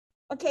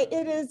Okay,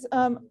 it is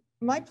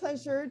my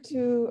pleasure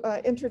to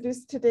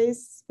introduce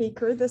today's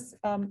speaker.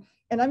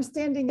 And I'm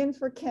standing in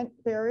for Kent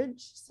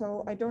Berridge,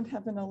 so I don't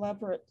have an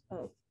elaborate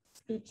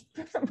speech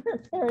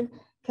prepared.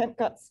 Kent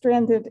got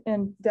stranded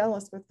in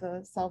Dallas with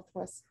the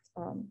Southwest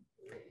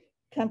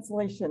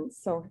cancellations,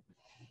 so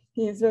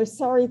he is very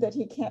sorry that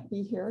he can't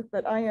be here,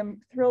 but I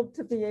am thrilled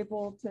to be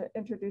able to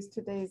introduce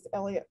today's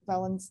Elliot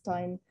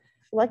Valenstein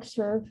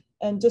lecture.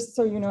 And just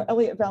so you know,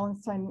 Elliot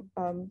Valenstein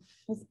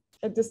is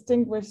a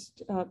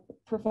distinguished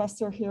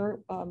professor here,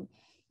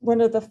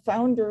 one of the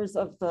founders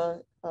of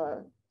the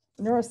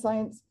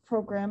neuroscience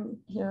program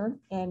here,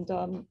 and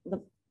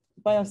the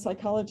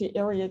biopsychology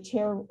area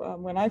chair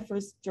when I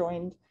first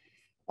joined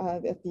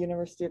at the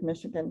University of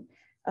Michigan.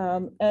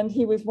 And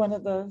he was one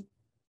of the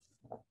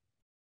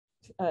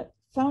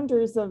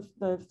founders of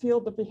the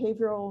field of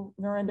behavioral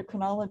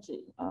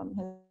neuroendocrinology.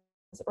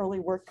 His early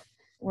work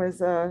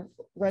was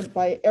read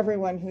by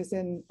everyone who's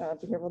in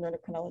behavioral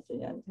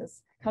neuroendocrinology, and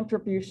his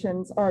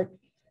contributions are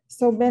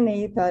so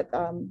many that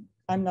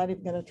I'm not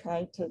even going to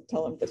try to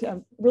tell him. But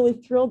I'm really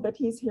thrilled that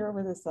he's here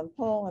with his son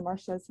Paul, and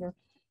Marcia is here,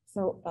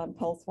 so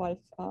Paul's wife.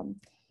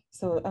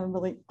 So I'm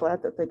really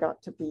glad that they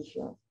got to be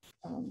here.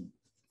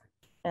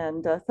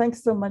 And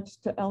thanks so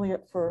much to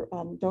Elliot for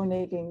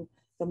donating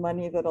the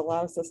money that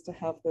allows us to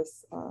have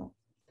this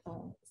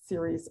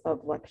series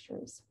of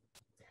lectures.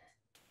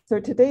 So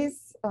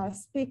today's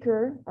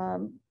speaker,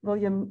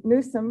 William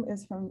Newsome,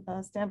 is from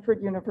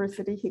Stanford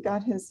University. He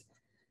got his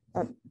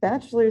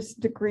bachelor's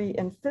degree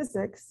in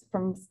physics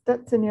from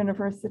Stetson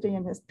University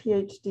and his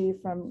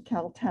PhD from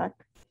Caltech.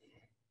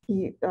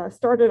 He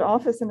started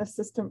off as an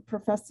assistant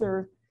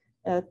professor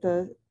at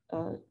the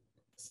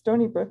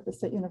Stony Brook, the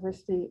State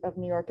University of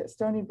New York at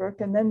Stony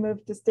Brook, and then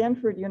moved to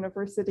Stanford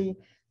University,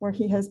 where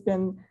he has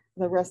been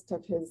the rest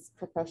of his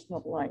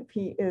professional life.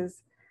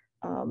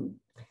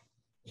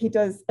 He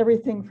does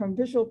everything from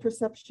visual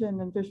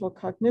perception and visual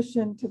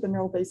cognition to the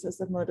neural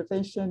basis of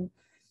motivation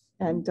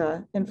and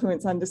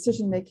influence on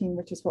decision-making,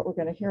 which is what we're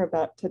going to hear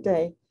about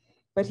today.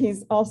 But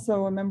he's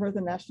also a member of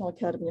the National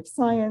Academy of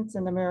Science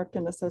and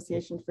American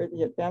Association for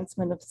the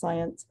Advancement of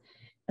Science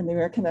and the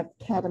American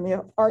Academy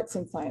of Arts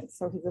and Science.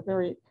 So he's a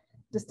very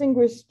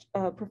distinguished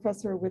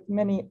professor with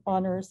many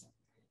honors,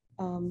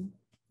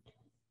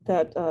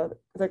 that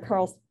the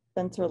Carl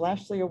Spencer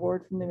Lashley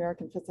Award from the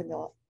American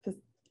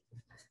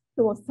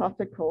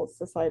Philosophical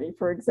Society,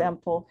 for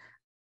example.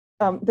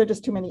 There are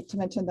just too many to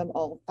mention them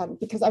all,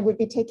 because I would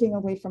be taking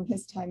away from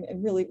his time,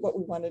 and really what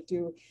we want to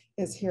do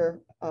is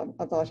hear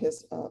about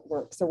his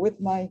work. So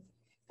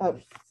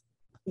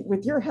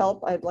with your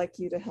help, I'd like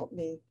you to help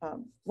me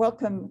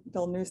welcome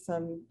Bill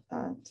Newsome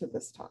to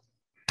this talk.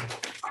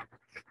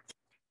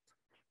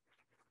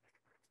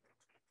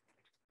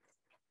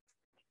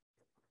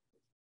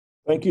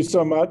 Thank you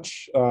so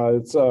much.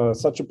 It's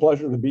such a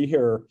pleasure to be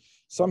here.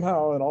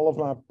 Somehow in all of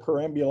my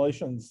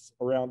perambulations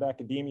around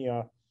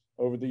academia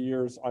over the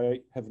years, I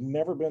have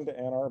never been to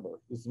Ann Arbor.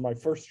 This is my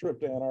first trip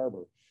to Ann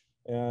Arbor.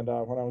 And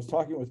when I was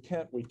talking with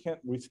Kent,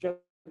 we scheduled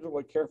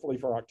it carefully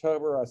for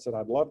October. I said,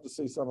 I'd love to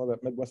see some of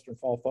that Midwestern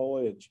fall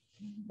foliage.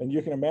 And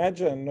you can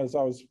imagine, as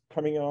I was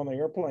coming on the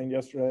airplane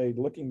yesterday,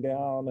 looking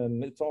down,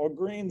 and it's all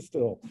green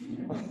still.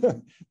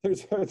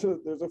 there's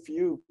a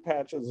few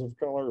patches of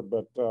color,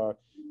 but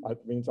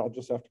it means I'll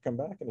just have to come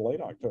back in late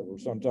October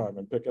sometime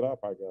and pick it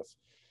up, I guess.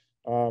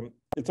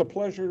 It's a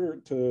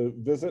pleasure to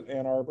visit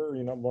Ann Arbor,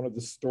 one of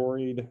the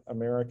storied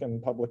American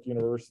public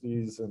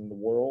universities in the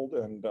world,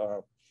 and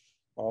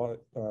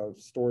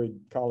storied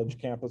college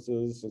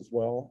campuses as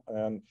well.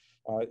 And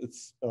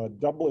it's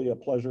doubly a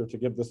pleasure to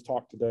give this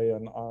talk today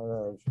in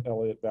honor of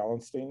Elliot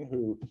Valenstein,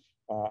 who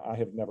I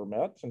have never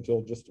met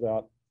until just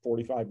about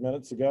 45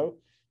 minutes ago.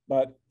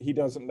 But he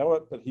doesn't know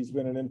it, but he's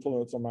been an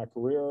influence on my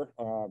career.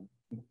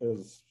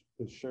 As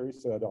Sherry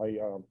said, I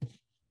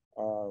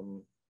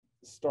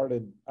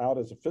started out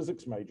as a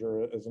physics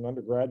major as an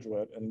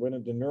undergraduate and went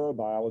into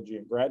neurobiology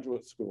in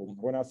graduate school.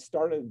 When I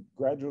started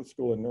graduate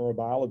school in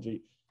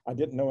neurobiology, I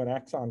didn't know an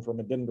axon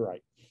from a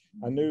dendrite.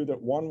 I knew that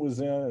one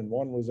was in and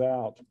one was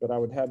out, but I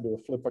would have to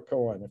flip a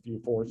coin if you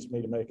forced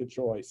me to make a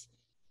choice.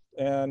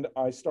 And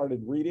I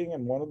started reading,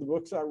 and one of the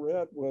books I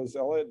read was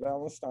Elliot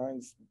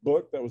Valenstein's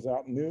book that was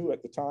out new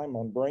at the time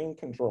on brain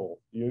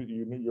control. You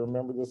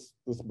remember this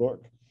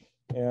book?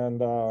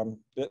 And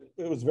it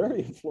was very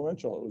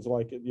influential. It was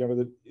like,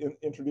 it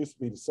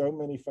introduced me to so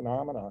many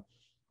phenomena,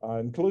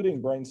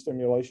 including brain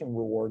stimulation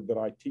reward that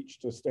I teach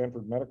to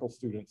Stanford medical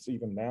students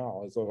even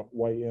now as a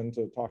way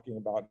into talking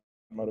about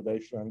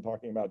motivation and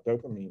talking about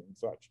dopamine and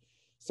such.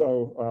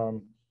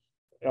 So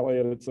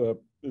Elliot,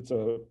 it's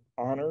a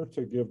honor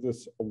to give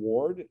this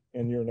award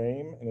in your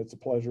name, and it's a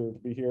pleasure to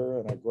be here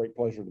and a great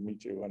pleasure to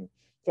meet you. And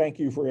thank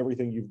you for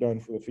everything you've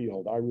done for the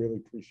field. I really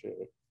appreciate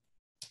it.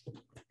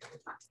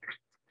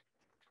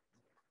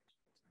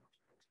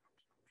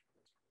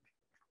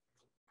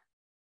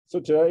 So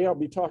today I'll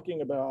be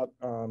talking about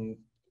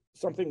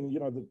something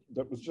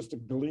that was just a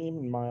gleam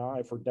in my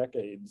eye for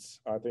decades,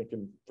 I think,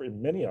 and for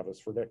many of us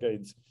for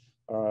decades,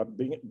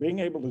 Being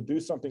able to do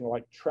something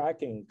like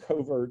tracking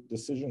covert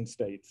decision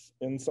states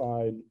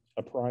inside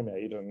a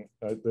primate, and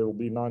there will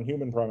be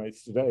non-human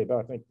primates today, but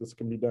I think this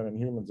can be done in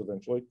humans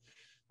eventually,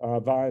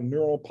 via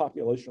neural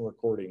population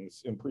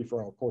recordings in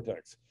prefrontal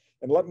cortex.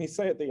 And let me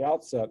say at the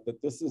outset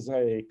that this is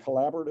a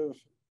collaborative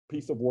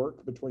piece of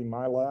work between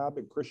my lab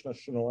and Krishna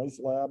Shenoy's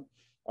lab,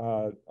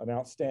 an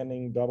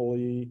outstanding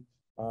EE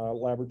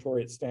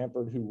laboratory at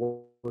Stanford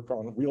who work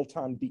on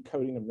real-time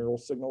decoding of neural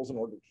signals in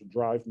order to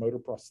drive motor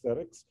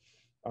prosthetics.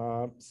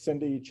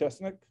 Cindy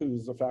Chesnick,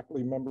 who's a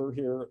faculty member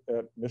here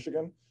at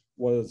Michigan,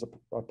 was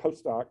a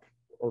postdoc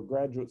or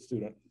graduate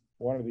student,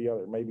 one or the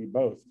other, maybe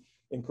both,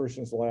 in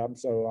Krishna's lab.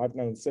 So I've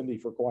known Cindy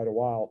for quite a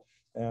while.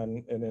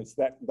 And it's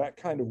that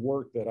kind of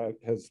work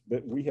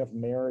that we have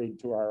married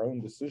to our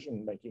own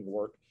decision-making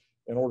work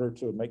in order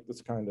to make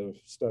this kind of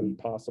study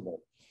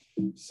possible.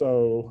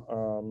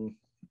 So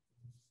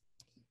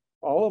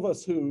all of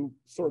us who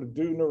sort of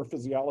do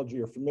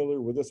neurophysiology are familiar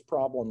with this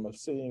problem of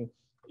seeing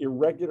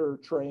irregular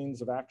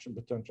trains of action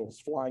potentials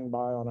flying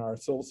by on our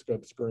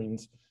oscilloscope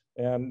screens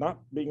and not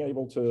being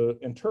able to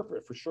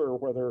interpret for sure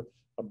whether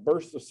a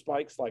burst of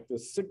spikes like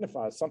this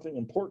signifies something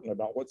important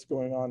about what's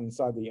going on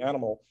inside the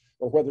animal,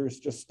 or whether it's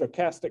just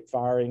stochastic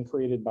firing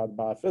created by the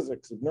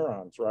biophysics of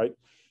neurons, right?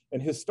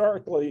 And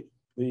historically,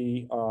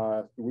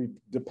 we've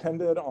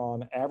depended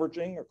on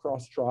averaging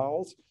across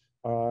trials,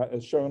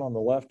 as shown on the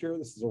left here.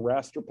 This is a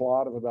raster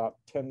plot of about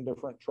 10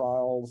 different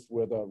trials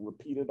with a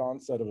repeated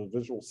onset of a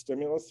visual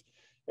stimulus.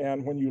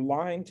 And when you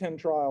line 10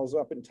 trials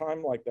up in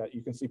time like that,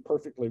 you can see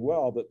perfectly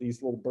well that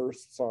these little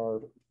bursts are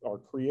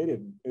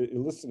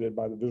elicited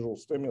by the visual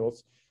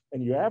stimulus,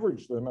 and you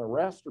average them in a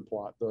raster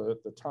plot,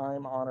 the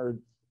time-honored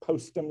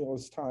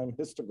post-stimulus time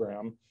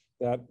histogram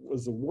that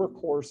was a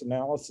workhorse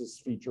analysis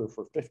feature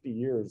for 50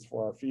 years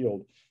for our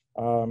field.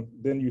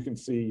 Then you can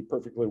see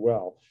perfectly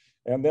well.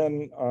 And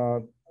then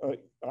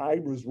I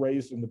was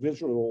raised in the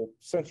visual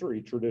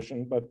sensory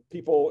tradition, but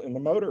people in the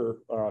motor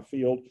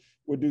field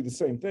would do the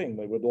same thing.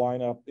 They would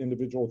line up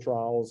individual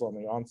trials on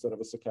the onset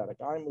of a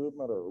saccadic eye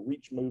movement or a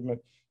reach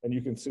movement, and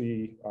you can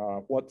see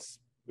what's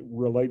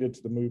related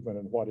to the movement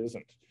and what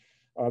isn't.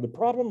 The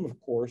problem, of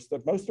course,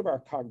 that most of our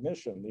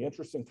cognition, the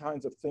interesting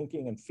kinds of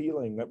thinking and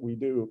feeling that we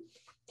do,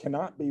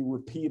 cannot be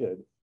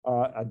repeated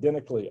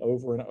identically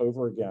over and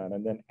over again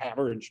and then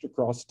averaged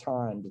across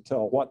time to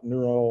tell what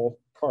neural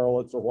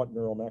correlates or what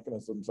neural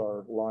mechanisms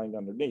are lying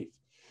underneath.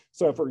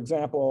 So for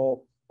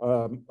example,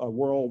 a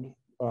world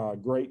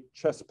great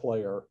chess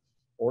player,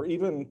 or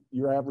even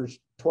your average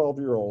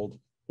 12-year-old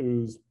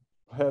who's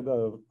head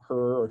of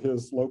her or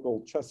his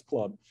local chess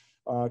club,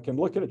 can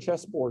look at a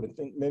chessboard and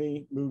think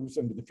many moves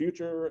into the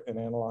future and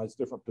analyze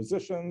different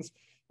positions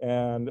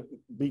and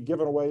be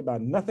given away by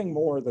nothing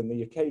more than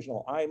the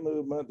occasional eye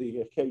movement,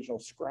 the occasional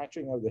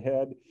scratching of the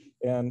head.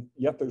 And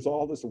yet there's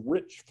all this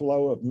rich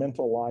flow of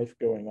mental life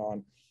going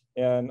on.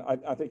 And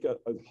I think a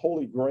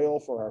holy grail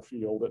for our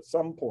field at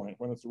some point,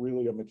 when it's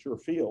really a mature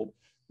field,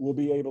 we'll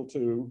be able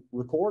to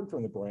record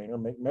from the brain or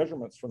make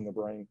measurements from the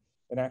brain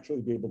and actually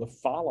be able to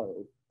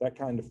follow that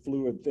kind of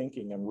fluid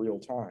thinking in real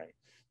time.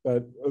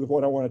 But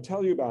what I want to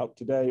tell you about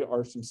today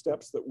are some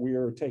steps that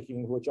we're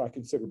taking, which I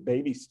consider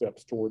baby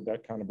steps toward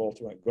that kind of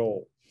ultimate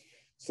goal.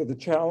 So the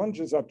challenge,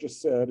 as I've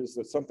just said, is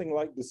that something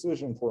like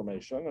decision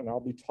formation, and I'll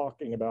be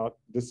talking about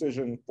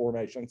decision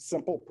formation,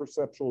 simple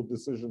perceptual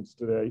decisions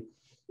today.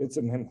 It's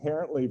an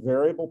inherently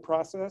variable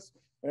process,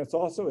 and it's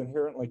also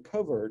inherently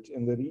covert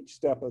in that each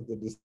step of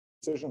the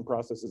decision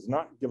process is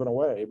not given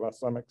away by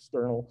some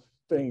external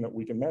thing that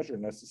we can measure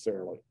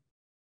necessarily.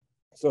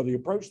 So the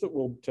approach that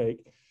we'll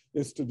take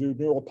is to do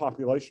neural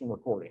population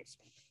recordings.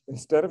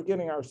 Instead of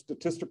getting our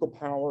statistical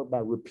power by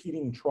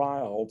repeating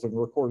trials and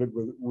recording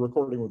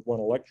with one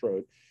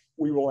electrode,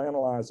 we will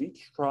analyze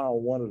each trial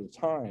one at a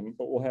time,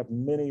 but we'll have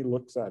many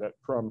looks at it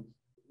from,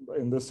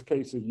 in this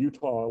case, a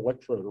Utah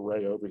electrode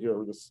array over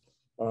here, this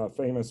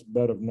famous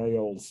bed of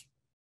nails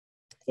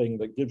thing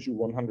that gives you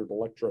 100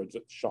 electrodes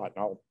at the shot.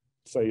 And I'll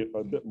say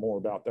a bit more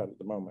about that at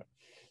the moment.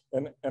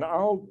 And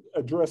I'll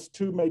address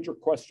two major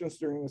questions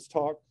during this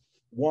talk.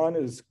 One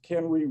is,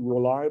 can we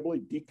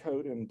reliably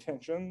decode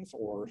intentions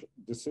or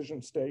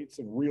decision states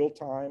in real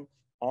time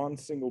on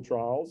single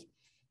trials?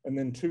 And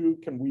then two,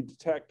 can we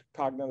detect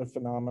cognitive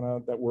phenomena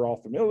that we're all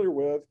familiar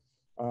with,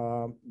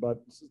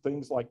 but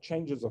things like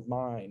changes of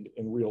mind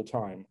in real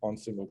time on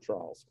single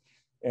trials?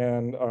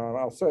 And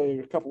I'll say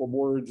a couple of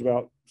words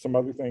about some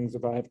other things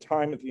if I have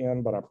time at the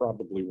end, but I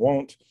probably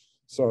won't.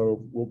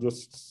 So we'll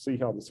just see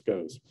how this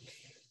goes.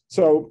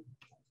 So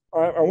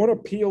I want to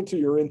appeal to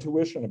your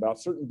intuition about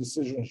certain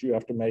decisions you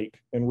have to make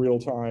in real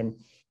time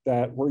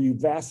where you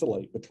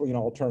vacillate between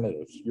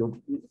alternatives. You're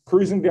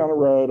cruising down the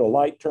road, a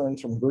light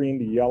turns from green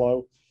to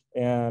yellow,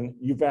 and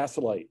you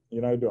vacillate.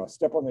 You know, do I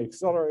step on the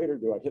accelerator?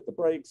 Do I hit the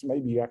brakes?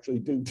 Maybe you actually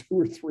do 2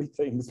 or 3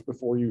 things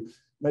before you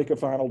make a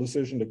final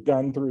decision to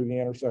gun through the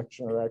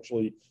intersection or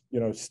actually,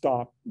 you know,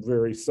 stop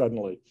very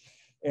suddenly.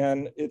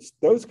 And it's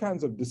those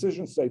kinds of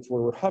decision states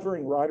where we're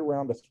hovering right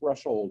around a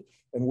threshold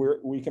and where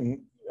we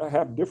can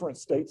have different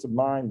states of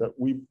mind that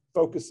we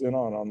focus in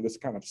on this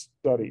kind of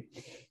study.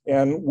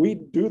 And we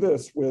do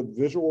this with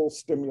visual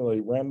stimuli,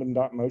 random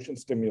dot motion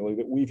stimuli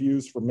that we've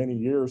used for many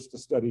years to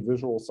study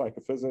visual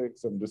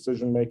psychophysics and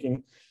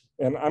decision-making.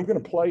 And I'm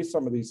going to play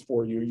some of these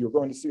for you. You're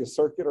going to see a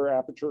circular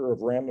aperture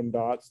of random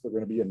dots. They're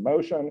going to be in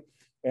motion.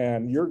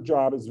 And your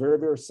job is very,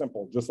 very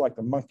simple, just like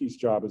the monkey's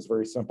job is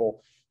very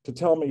simple, to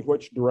tell me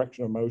which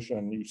direction of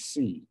motion you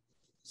see.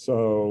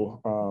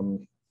 So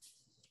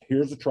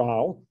here's a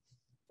trial.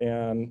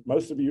 And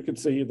most of you can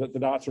see that the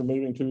dots are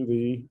moving to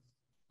the,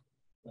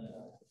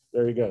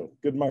 there you go,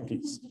 good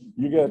monkeys.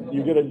 You get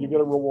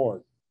a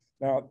reward.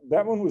 Now,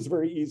 that one was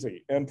very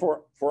easy. And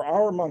for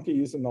our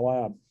monkeys in the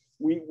lab,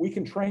 we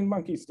can train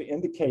monkeys to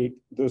indicate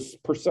this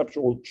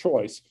perceptual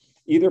choice,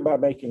 either by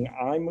making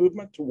eye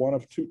movement to one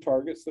of two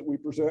targets that we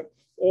present,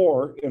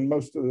 or in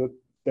most of the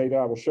data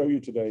I will show you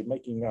today,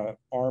 making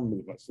arm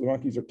movements. The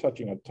monkeys are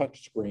touching a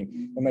touch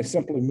screen and they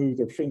simply move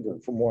their finger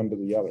from one to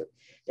the other.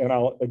 And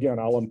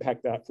I'll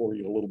unpack that for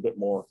you a little bit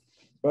more.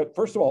 But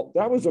first of all,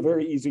 that was a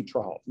very easy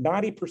trial.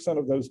 90%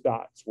 of those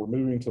dots were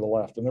moving to the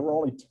left, and there were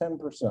only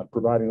 10%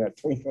 providing that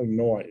twinkling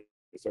noise,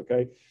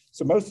 okay?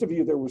 So most of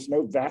you, there was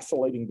no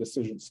vacillating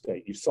decision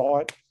state. You saw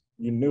it,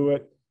 you knew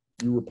it,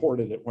 you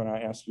reported it when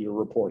I asked you to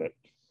report it.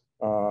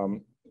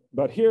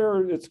 But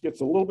here it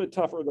gets a little bit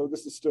tougher, though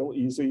this is still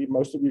easy.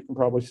 Most of you can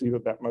probably see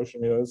what that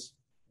motion is.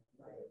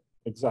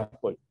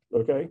 Exactly,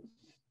 okay?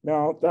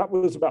 Now that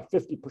was about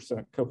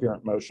 50%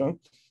 coherent motion.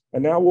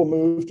 And now we'll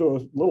move to a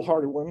little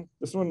harder one.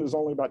 This one is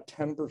only about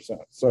 10%.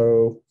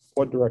 So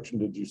what direction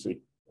did you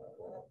see?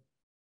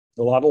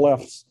 A lot of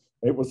lefts.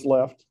 It was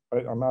left.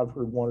 I might have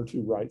heard one or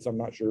two rights, I'm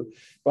not sure.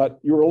 But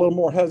you were a little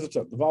more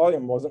hesitant. The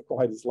volume wasn't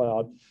quite as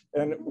loud.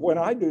 And when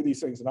I do these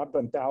things, and I've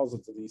done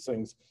thousands of these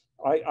things,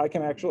 I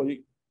can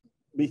actually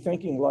be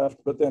thinking left,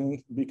 but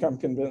then become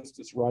convinced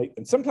it's right.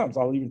 And sometimes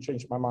I'll even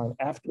change my mind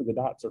after the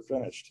dots are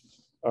finished,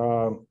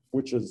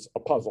 which is a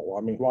puzzle.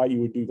 I mean, why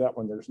you would do that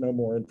when there's no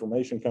more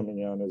information coming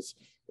in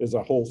is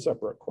a whole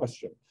separate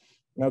question.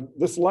 Now,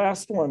 this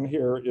last one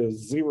here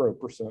is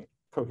 0%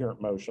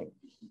 coherent motion.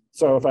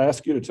 So if I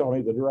ask you to tell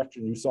me the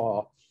direction you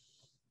saw,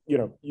 you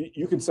know,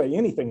 you can say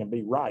anything and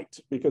be right,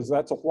 because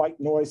that's a white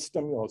noise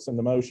stimulus in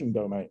the motion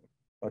domain,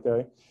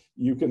 okay?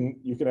 You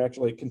can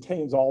actually, it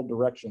contains all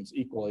directions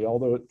equally,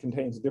 although it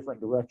contains different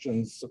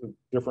directions,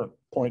 different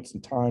points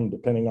in time,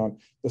 depending on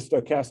the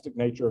stochastic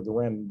nature of the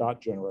random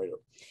dot generator.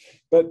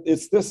 But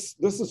it's this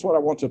is what I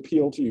want to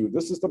appeal to you.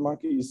 This is the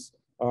monkey's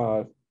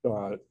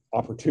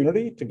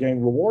opportunity to gain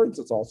rewards.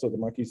 It's also the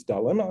monkey's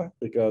dilemma,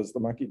 because the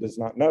monkey does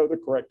not know the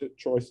correct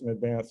choice in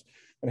advance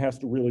and has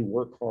to really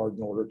work hard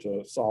in order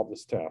to solve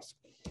this task.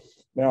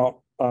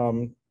 Now,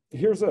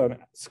 here's a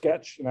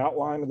sketch, an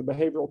outline of the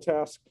behavioral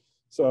task.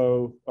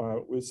 So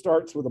it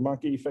starts with a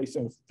monkey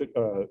facing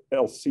a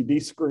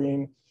LCD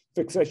screen.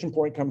 Fixation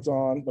point comes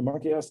on. The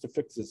monkey has to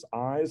fix his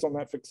eyes on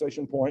that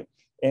fixation point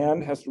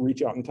and has to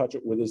reach out and touch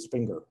it with his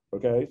finger,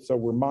 okay? So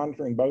we're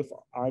monitoring both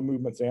eye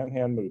movements and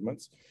hand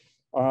movements.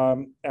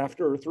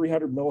 After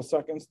 300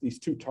 milliseconds, these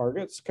two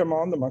targets come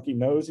on. The monkey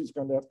knows he's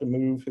going to have to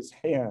move his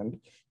hand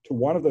to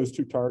one of those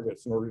two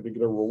targets in order to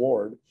get a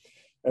reward.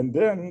 And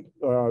then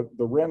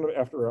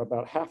after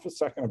about half a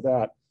second of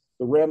that,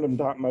 the random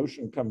dot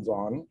motion comes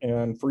on.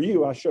 And for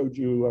you, I showed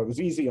you, it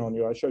was easy on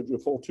you. I showed you a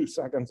full 2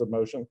 seconds of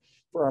motion.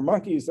 For our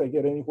monkeys, they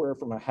get anywhere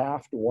from a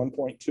half to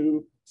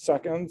 1.2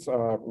 seconds,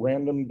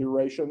 random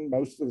duration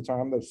most of the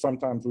time, though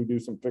sometimes we do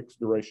some fixed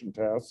duration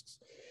tasks.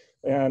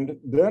 And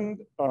then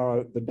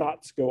the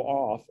dots go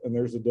off and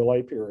there's a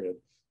delay period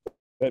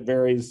that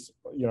varies,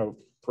 you know,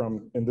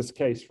 from, in this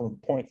case, from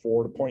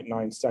 0.4 to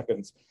 0.9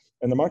 seconds.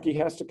 And the monkey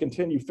has to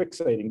continue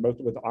fixating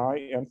both with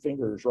eye and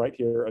fingers right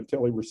here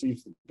until he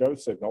receives the go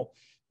signal.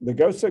 The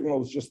go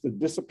signal is just the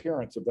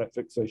disappearance of that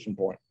fixation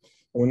point.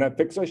 And when that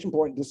fixation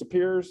point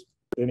disappears,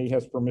 then he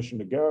has permission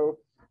to go,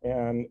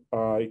 and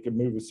he can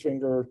move his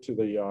finger to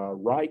the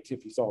right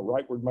if he saw a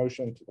rightward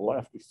motion, to the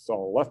left if he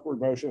saw a leftward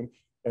motion,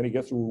 and he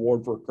gets a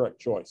reward for a correct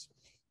choice.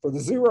 For the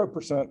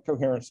 0%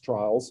 coherence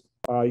trials,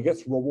 he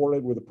gets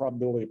rewarded with a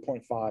probability of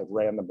 0.5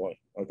 randomly,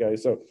 okay?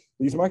 So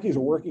these monkeys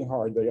are working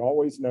hard. They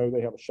always know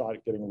they have a shot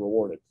at getting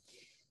rewarded.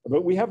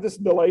 But we have this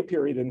delay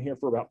period in here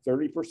for about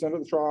 30%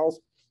 of the trials.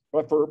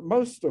 But for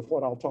most of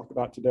what I'll talk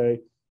about today,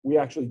 we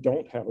actually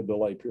don't have a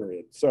delay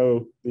period.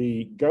 So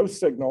the go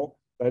signal,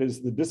 that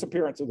is the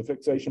disappearance of the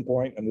fixation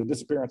point and the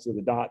disappearance of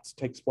the dots,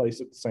 takes place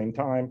at the same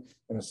time.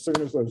 And as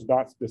soon as those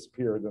dots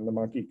disappear, then the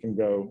monkey can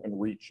go and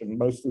reach. And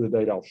most of the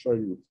data I'll show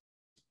you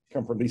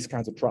come from these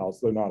kinds of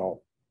trials, though not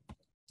all.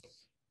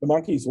 The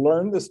monkeys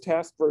learn this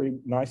task very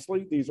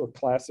nicely. These are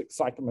classic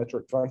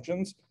psychometric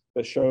functions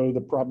that show the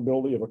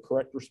probability of a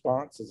correct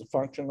response as a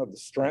function of the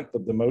strength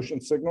of the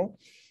motion signal.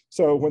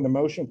 So when the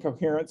motion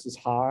coherence is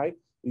high,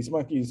 these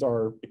monkeys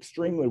are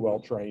extremely well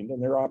trained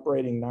and they're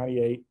operating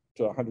 98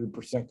 to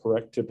 100%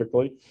 correct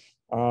typically.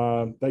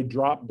 They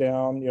drop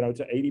down, you know,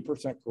 to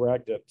 80%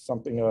 correct at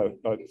something,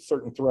 a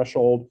certain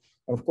threshold.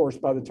 And of course,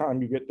 by the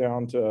time you get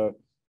down to,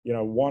 you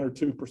know, 1 or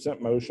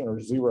 2% motion or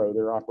 0,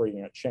 they're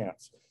operating at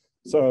chance.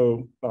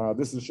 So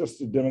this is just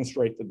to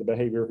demonstrate that the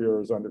behavior here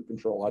is under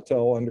control. I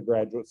tell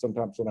undergraduates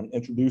sometimes when I'm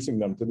introducing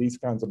them to these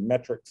kinds of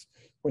metrics,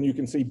 when you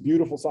can see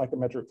beautiful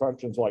psychometric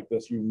functions like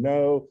this, you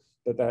know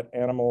that that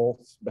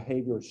animal's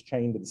behavior is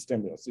chained to the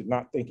stimulus. He's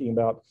not thinking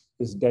about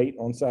his date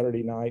on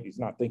Saturday night. He's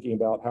not thinking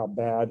about how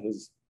bad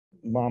his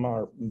mama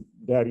or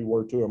daddy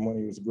were to him when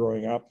he was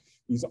growing up.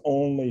 He's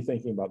only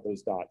thinking about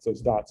those dots.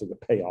 Those dots are the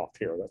payoff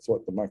here. That's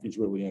what the monkey's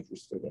really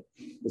interested in.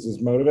 This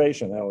is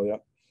motivation,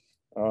 Elliot.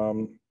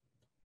 Our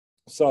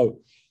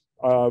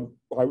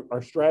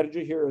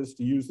strategy here is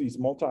to use these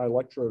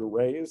multi-electrode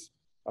arrays.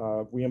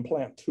 We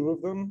implant 2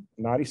 of them,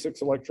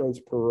 96 electrodes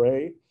per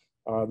array.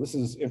 This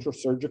is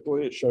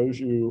intrasurgically. It shows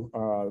you,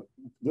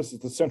 this is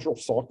the central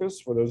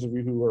sulcus, for those of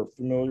you who are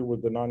familiar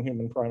with the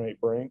non-human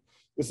primate brain.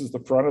 This is the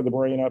front of the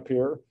brain up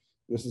here.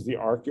 This is the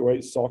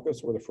arcuate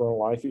sulcus where the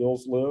frontal eye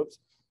fields lives.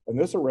 And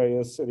this array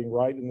is sitting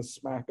right in the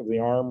smack of the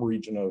arm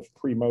region of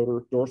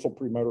premotor, dorsal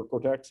premotor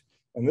cortex.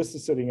 And this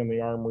is sitting in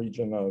the arm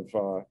region of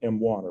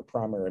M1 or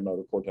primary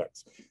motor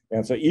cortex.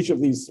 And so each of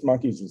these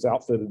monkeys is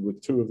outfitted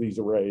with 2 of these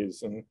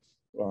arrays. And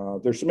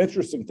there's some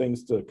interesting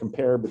things to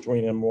compare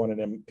between M1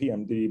 and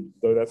PMD,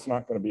 though that's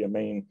not going to be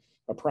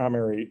a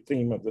primary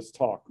theme of this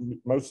talk.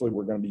 Mostly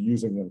we're going to be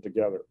using them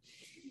together.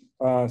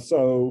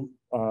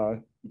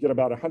 You get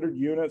about 100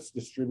 units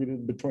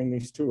distributed between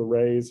these 2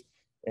 arrays.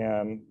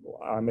 And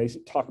I may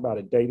talk about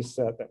a data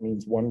set. That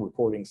means 1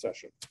 recording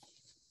session.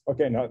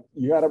 Okay, now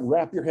you got to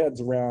wrap your heads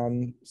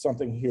around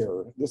something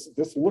here.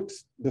 This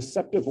looks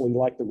deceptively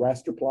like the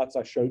raster plots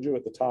I showed you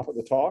at the top of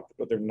the talk,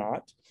 but they're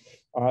not.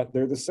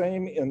 They're the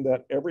same in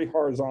that every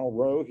horizontal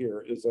row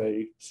here is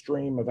a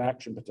stream of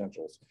action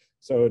potentials.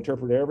 So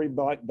interpret every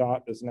black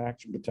dot as an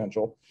action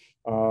potential.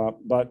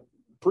 But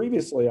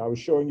previously, I was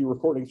showing you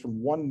recordings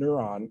from 1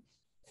 neuron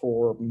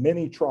for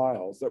many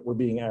trials that were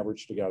being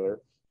averaged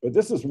together. But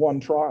this is 1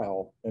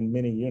 trial and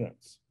many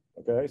units.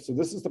 Okay, so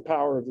this is the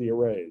power of the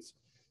arrays.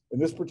 In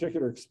this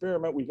particular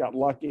experiment, we got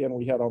lucky and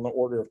we had on the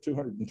order of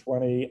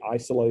 220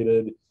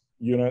 isolated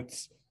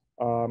units.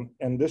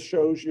 And this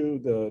shows you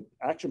the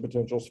action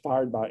potentials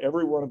fired by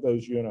every one of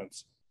those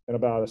units in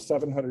about a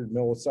 700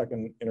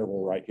 millisecond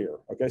interval right here.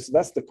 Okay, so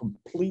that's the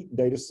complete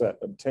data set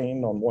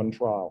obtained on 1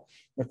 trial.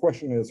 The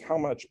question is, how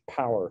much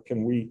power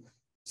can we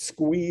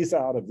squeeze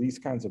out of these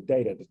kinds of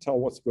data to tell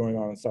what's going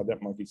on inside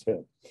that monkey's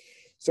head?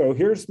 So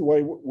here's the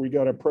way we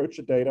got to approach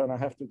the data, and I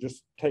have to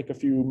just take a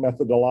few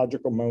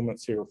methodological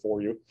moments here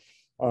for you.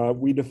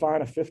 We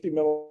define a 50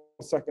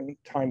 millisecond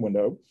time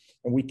window,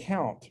 and we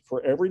count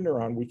for every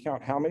neuron, we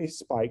count how many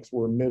spikes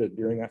were emitted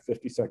during that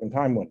 50-second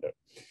time window.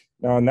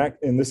 Now,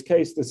 in this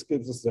case, this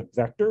gives us a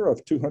vector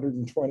of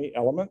 220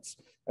 elements,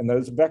 and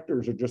those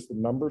vectors are just the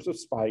numbers of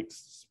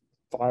spikes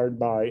fired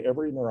by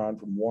every neuron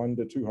from 1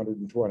 to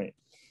 220.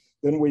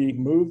 Then we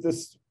move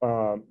this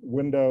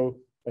window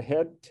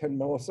ahead 10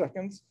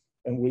 milliseconds,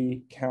 and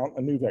we count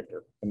a new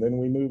vector. And then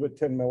we move it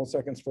 10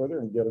 milliseconds further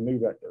and get a new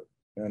vector.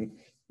 And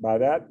by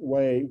that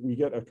way, we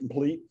get a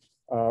complete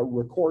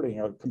recording,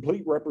 a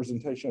complete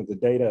representation of the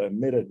data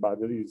emitted by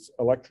these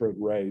electrode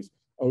rays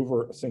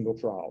over a single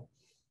trial.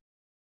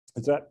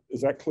 Is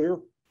that clear?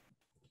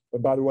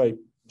 But by the way,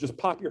 just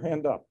pop your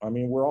hand up. I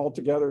mean, we're all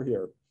together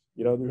here.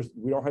 You know,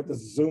 we don't have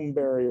this Zoom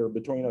barrier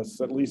between us,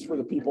 at least for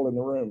the people in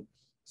the room.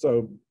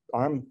 So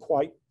I'm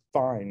quite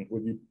fine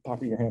with you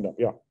popping your hand up.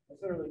 Yeah.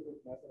 That's a really quick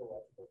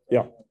methodological.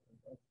 Yeah.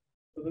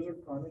 So those are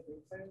chronic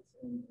implants,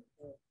 and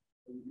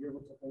you're able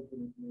to hold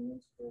them in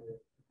neurons for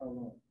how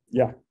long?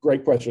 Yeah,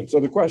 great question. So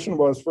the question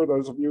was, for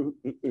those of you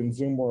in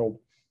Zoom world,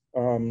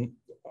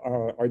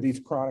 are these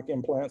chronic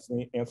implants? And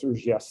the answer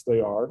is yes, they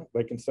are.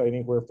 They can stay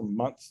anywhere from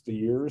months to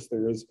years.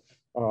 There is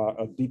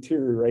a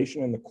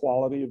deterioration in the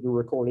quality of the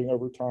recording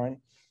over time.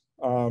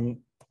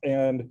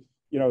 And,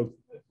 you know,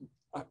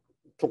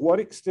 to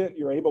what extent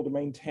you're able to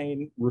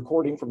maintain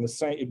recording from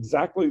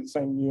exactly the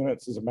same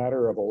units is a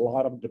matter of a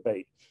lot of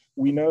debate.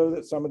 We know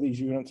that some of these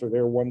units are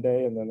there one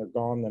day and then they're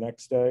gone the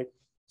next day.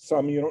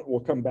 Some unit will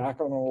come back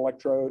on an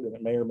electrode and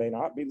it may or may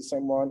not be the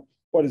same one.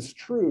 What is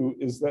true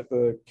is that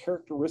the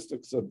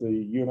characteristics of the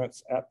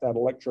units at that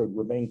electrode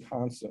remain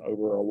constant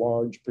over a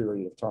large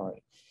period of time.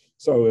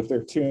 So if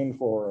they're tuned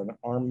for an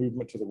arm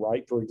movement to the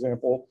right, for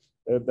example,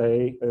 and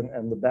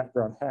the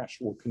background hash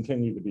will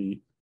continue to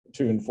be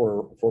tuned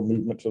for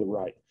movement to the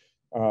right.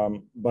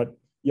 But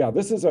yeah,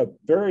 this is a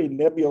very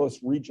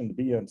nebulous region to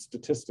be in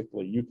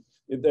statistically.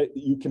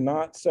 You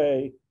cannot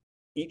say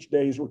each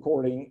day's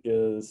recording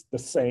is the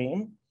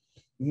same.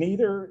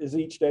 Neither is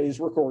each day's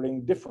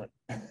recording different.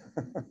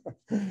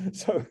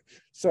 so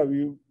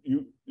you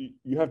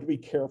have to be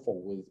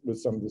careful with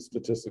some of the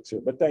statistics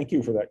here. But thank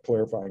you for that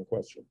clarifying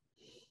question.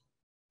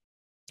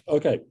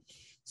 Okay,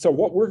 so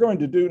what we're going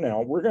to do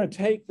now, we're going to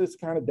take this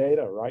kind of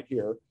data right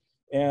here,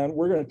 and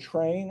we're going to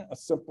train a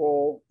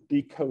simple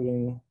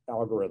decoding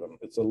algorithm.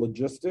 It's a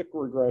logistic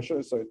regression.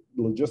 It's a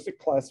logistic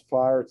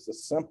classifier. It's the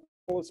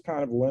simplest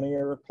kind of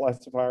linear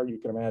classifier you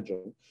can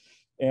imagine.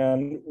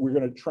 And we're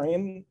going to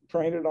train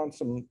it on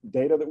some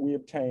data that we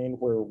obtained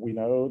where we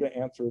know the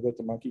answer that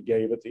the monkey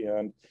gave at the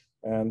end.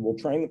 And we'll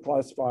train the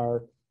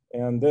classifier.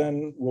 and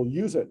then we'll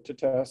use it to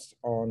test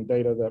on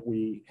data that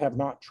we have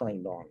not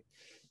trained on.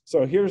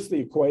 So here's the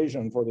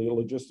equation for the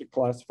logistic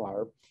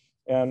classifier.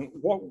 And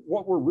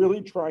what we're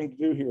really trying to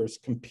do here is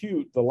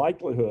compute the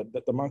likelihood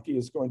that the monkey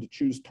is going to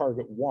choose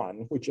target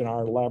 1, which in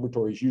our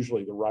laboratory is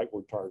usually the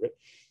rightward target,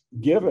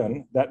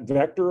 given that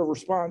vector of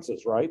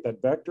responses, right?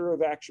 That vector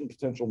of action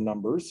potential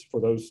numbers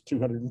for those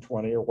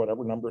 220 or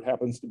whatever number it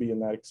happens to be in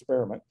that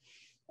experiment,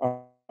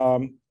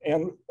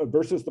 and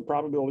versus the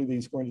probability that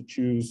he's going to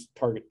choose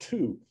target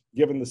 2,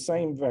 given the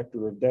same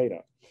vector of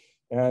data.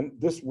 And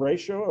this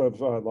ratio of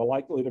the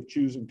likelihood of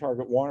choosing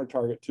target 1 or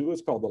target 2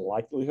 is called the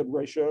likelihood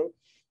ratio.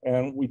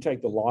 And we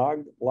take the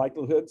log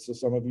likelihood. So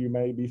some of you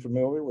may be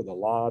familiar with the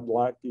log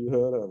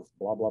likelihood of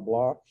blah, blah,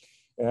 blah.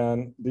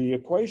 And the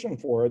equation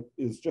for it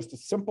is just a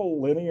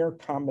simple linear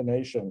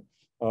combination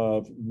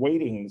of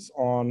weightings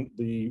on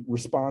the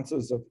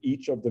responses of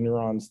each of the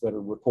neurons that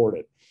are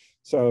recorded.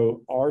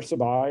 So R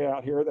sub I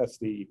out here, that's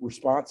the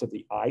response of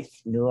the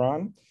ith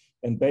neuron.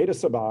 And beta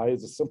sub I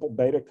is a simple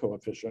beta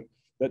coefficient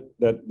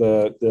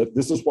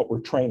this is what we're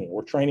training.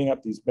 We're training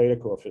up these beta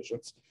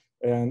coefficients.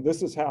 And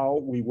this is how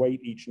we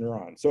weight each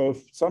neuron. So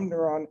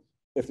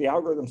if the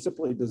algorithm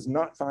simply does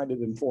not find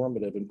it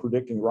informative in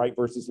predicting right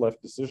versus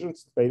left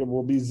decisions, beta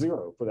will be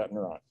 0 for that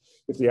neuron.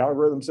 If the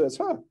algorithm says,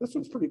 this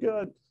one's pretty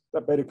good,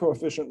 that beta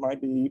coefficient might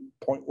be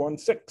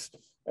 0.16.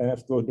 And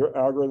if the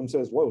algorithm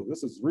says, whoa,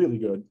 this is really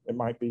good, it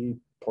might be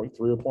 0.3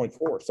 or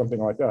 0.4,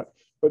 something like that.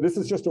 But this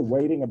is just a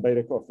weighting of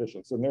beta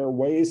coefficients. And there are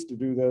ways to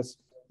do this,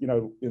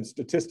 in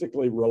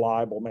statistically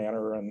reliable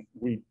manner, and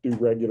we do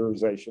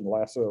regularization,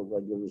 lasso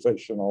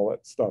regularization, all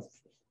that stuff,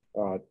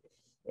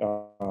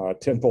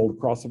 tenfold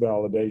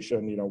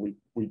cross-validation.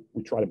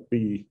 We try to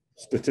be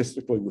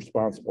statistically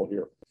responsible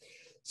here.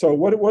 So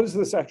what does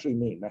this actually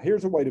mean? Now,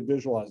 here's a way to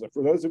visualize it.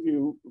 For those of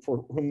you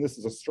for whom this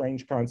is a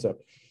strange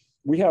concept,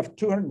 we have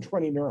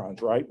 220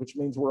 neurons, right? Which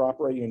means we're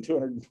operating in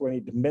 220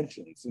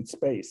 dimensions in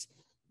space.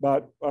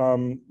 But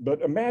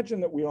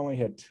imagine that we only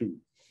had 2.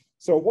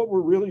 So what we're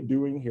really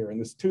doing here in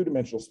this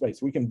 2-dimensional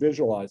space, we can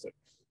visualize it.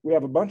 We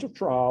have a bunch of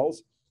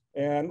trials,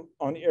 and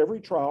on every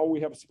trial, we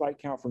have a spike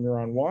count for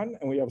neuron 1,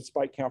 and we have a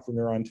spike count for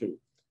neuron 2.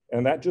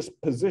 And that just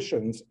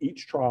positions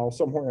each trial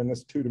somewhere in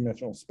this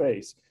 2-dimensional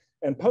space.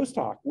 And post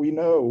hoc, we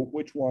know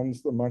which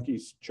ones the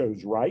monkeys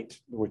chose right,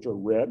 which are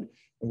red,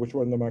 and which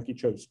one the monkey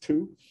chose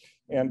 2.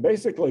 And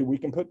basically, we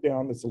can put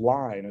down this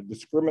line, a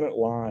discriminant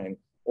line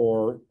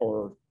or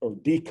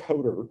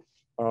decoder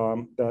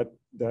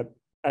that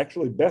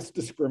actually best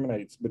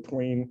discriminates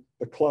between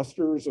the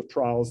clusters of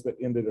trials that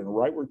ended in a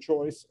rightward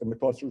choice and the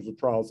clusters of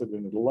trials that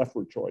ended in a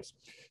leftward choice.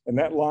 And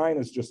that line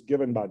is just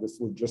given by this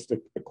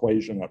logistic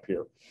equation up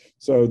here.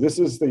 So this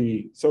is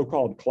the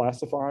so-called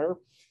classifier.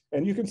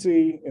 And you can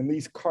see in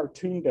these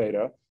cartoon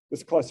data,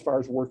 this classifier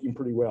is working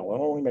pretty well. It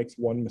only makes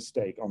one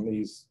mistake on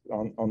this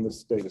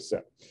data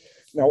set.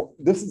 Now,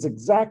 this is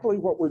exactly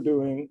what we're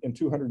doing in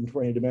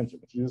 220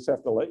 dimensions. You just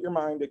have to let your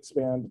mind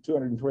expand to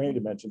 220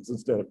 dimensions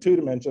instead of 2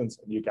 dimensions,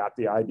 and you got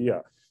the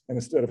idea. And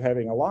instead of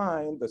having a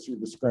line that's your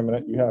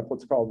discriminant, you have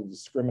what's called a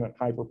discriminant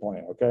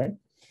hyperplane, okay?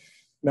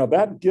 Now,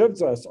 that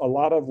gives us a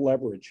lot of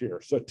leverage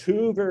here. So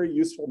 2 very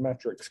useful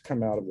metrics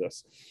come out of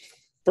this.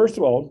 First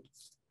of all,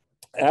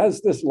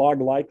 as this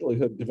log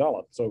likelihood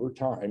develops over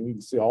time, you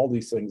can see all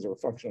these things are a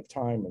function of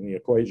time in the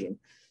equation.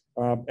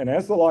 And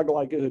as the log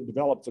likelihood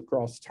develops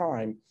across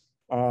time,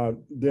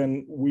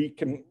 then we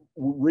can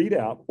read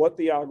out what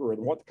the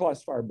algorithm, what the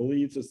classifier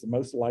believes is the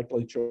most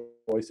likely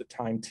choice at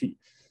time t,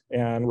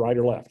 and right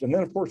or left. And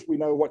then, of course, we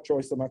know what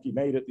choice the monkey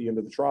made at the end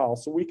of the trial.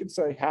 So we can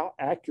say how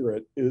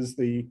accurate is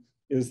the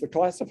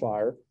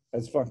classifier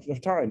as a function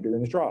of time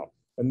during the trial.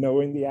 And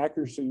knowing the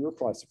accuracy of your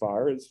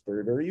classifier is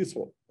very, very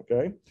useful,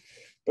 okay?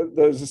 But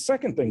there's a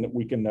second thing that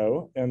we can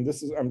know, and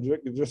this is, I'm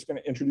just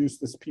going to introduce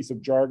this piece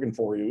of jargon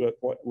for you,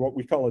 what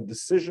we call a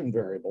decision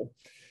variable.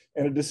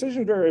 And a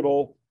decision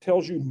variable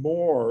tells you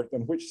more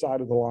than which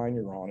side of the line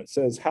you're on. It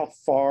says how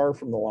far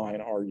from the line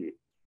are you,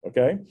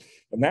 okay?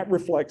 And that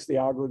reflects the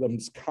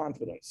algorithm's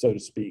confidence, so to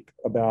speak,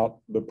 about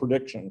the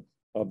prediction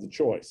of the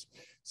choice.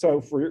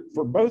 So for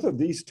both of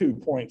these 2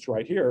 points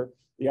right here,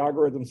 the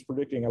algorithm's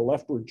predicting a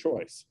leftward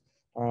choice.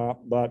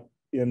 But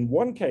in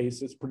one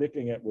case, it's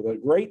predicting it with a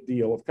great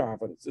deal of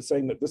confidence. It's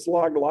saying that this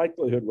log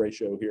likelihood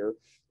ratio here,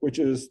 which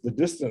is the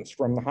distance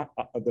from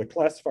the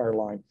classifier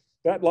line,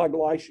 that log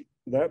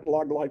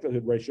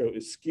likelihood ratio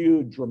is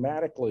skewed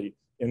dramatically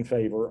in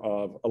favor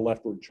of a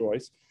leftward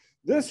choice.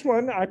 This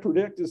one, I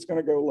predict, is going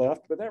to go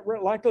left, but that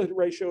likelihood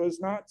ratio is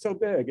not so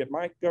big. It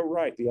might go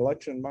right. The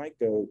election might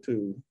go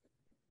to,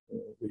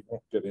 we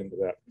won't get into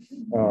that.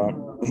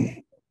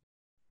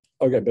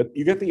 Okay, but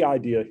you get the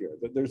idea here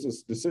that there's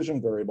this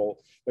decision variable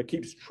that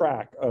keeps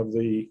track of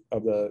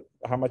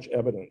how much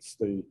evidence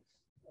the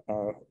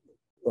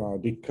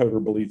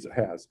decoder believes it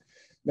has.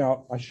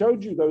 Now, I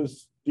showed you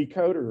those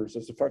decoders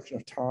as a function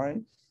of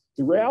time.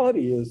 The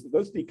reality is that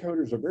those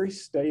decoders are very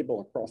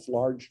stable across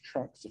large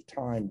chunks of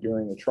time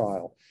during the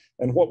trial.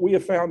 And what we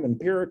have found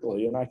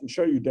empirically, and I can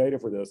show you data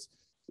for this,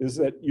 is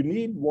that you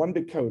need one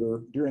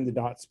decoder during the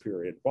dots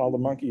period while the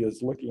monkey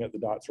is looking at the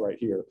dots right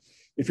here.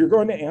 If you're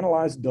going to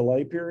analyze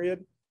delay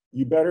period,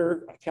 you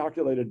better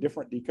calculate a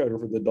different decoder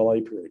for the delay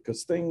period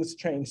because things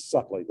change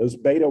subtly. Those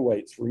beta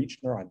weights for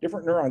each neuron,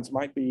 different neurons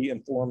might be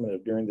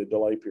informative during the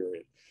delay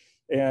period.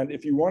 And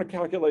if you want to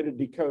calculate a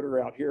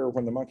decoder out here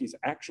when the monkey's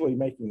actually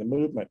making the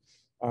movement,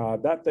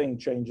 that thing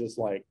changes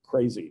like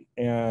crazy.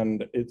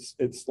 And it's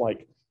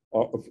like,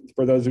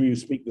 for those of you who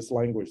speak this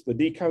language, the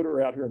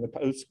decoder out here in the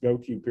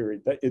post-GO-Q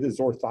period, it is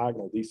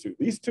orthogonal, these two.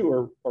 These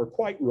two are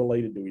quite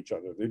related to each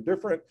other. They're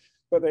different,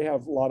 but they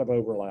have a lot of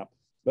overlap.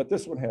 But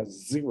this one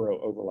has zero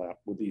overlap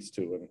with these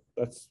two. And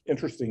that's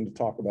interesting to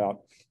talk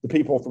about. The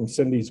people from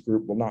Cindy's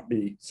group will not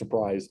be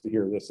surprised to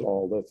hear this at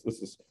all.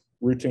 This is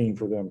routine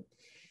for them.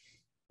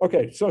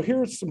 Okay, so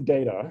here's some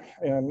data.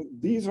 And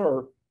these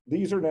are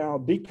now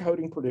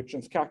decoding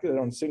predictions calculated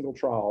on single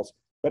trials,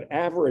 but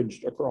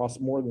averaged across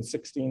more than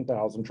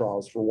 16,000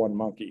 trials for one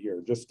monkey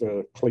here, just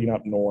to clean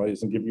up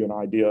noise and give you an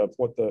idea of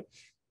what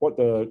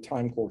the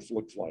time course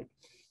looks like.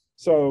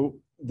 So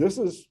this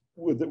is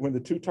when the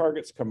two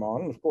targets come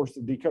on, and of course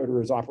the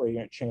decoder is operating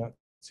at chance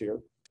here.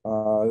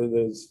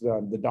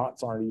 The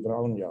dots aren't even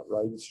on yet,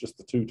 right? It's just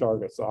the two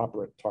targets, the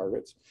operant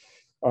targets.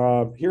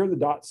 Here the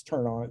dots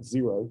turn on at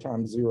 0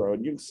 times 0,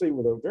 and you can see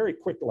with a very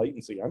quick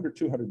latency, under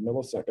 200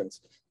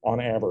 milliseconds on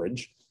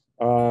average,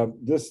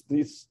 this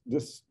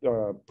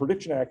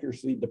prediction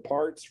accuracy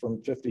departs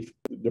from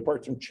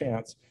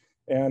chance,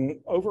 and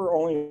over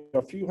only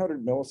a few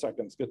hundred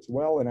milliseconds gets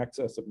well in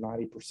excess of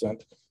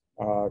 90%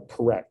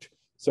 correct.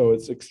 So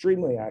it's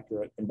extremely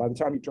accurate. And by the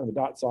time you turn the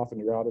dots off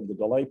and you're out of the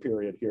delay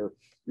period here,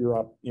 you're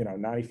up,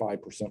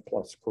 95%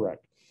 plus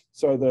correct.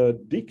 So the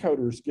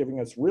decoder is giving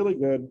us really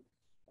good,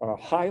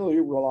 highly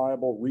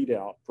reliable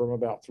readout from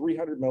about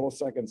 300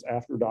 milliseconds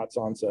after dots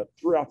onset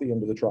throughout the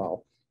end of the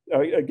trial.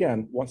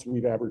 Again, once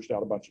we've averaged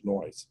out a bunch of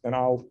noise. And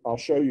I'll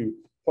show you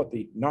what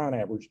the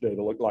non-average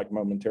data look like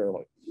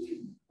momentarily.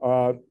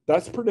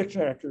 That's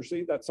prediction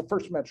accuracy. That's the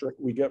first metric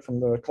we get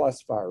from the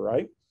classifier,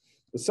 right?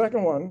 The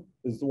second one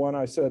is the one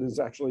I said is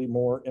actually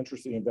more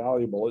interesting and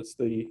valuable. It's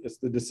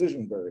the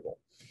decision variable.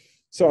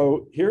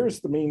 So here's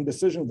the mean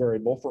decision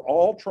variable for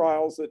all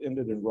trials that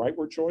ended in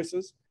rightward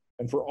choices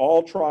and for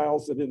all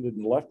trials that ended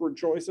in leftward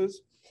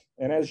choices.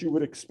 And as you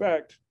would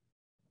expect,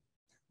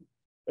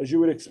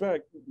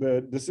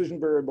 the decision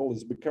variable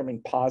is becoming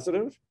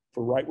positive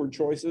for rightward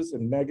choices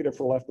and negative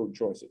for leftward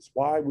choices.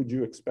 Why would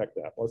you expect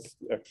that? Let's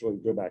actually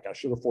go back. I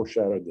should have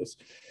foreshadowed this.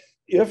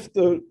 If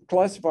the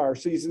classifier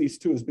sees these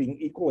two as being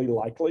equally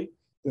likely,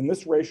 then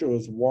this ratio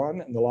is 1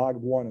 and the log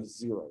of 1 is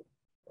 0,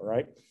 all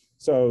right?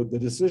 So the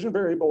decision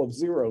variable of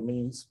 0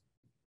 means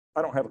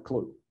I don't have a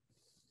clue.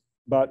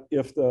 But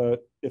if the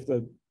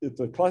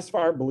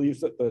classifier believes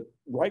that the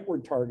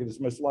rightward target is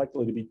most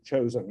likely to be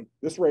chosen,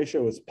 this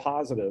ratio is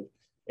positive,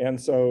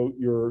 and so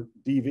your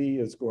DV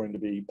is going to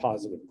be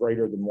positive,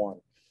 greater than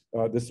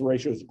 1. This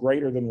ratio is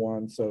greater than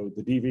 1, so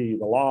the DV,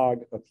 the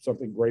log of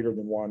something greater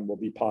than 1 will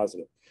be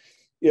positive.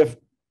 If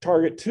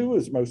target 2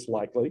 is most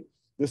likely,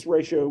 this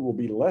ratio will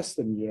be less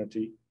than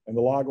unity, and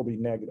the log will be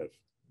negative.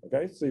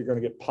 Okay, so you're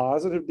going to get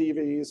positive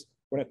DVs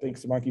when it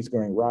thinks the monkey's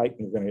going right, and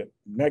you're going to get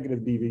negative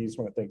DVs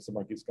when it thinks the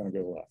monkey's going to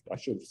go left. I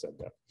should have said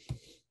that.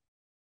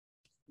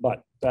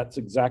 But that's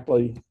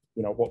exactly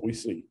what we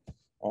see.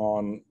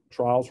 On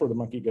trials where the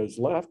monkey goes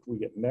left, we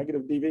get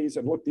negative DVs.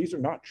 And look, these are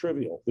not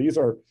trivial. These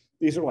are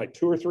like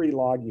 2 or 3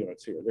 log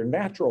units here. They're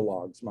natural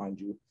logs, mind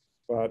you,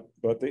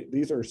 but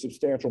these are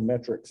substantial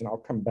metrics, and I'll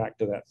come back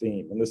to that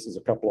theme. And this is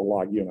a couple of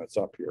log units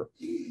up here.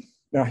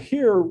 Now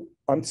here,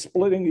 I'm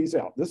splitting these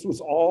out. This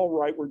was all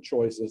rightward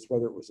choices,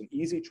 whether it was an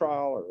easy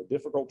trial or a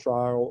difficult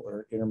trial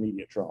or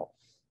intermediate trial.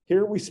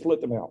 Here we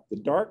split them out. The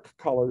dark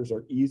colors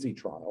are easy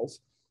trials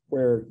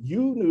where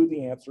you knew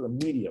the answer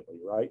immediately,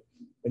 right?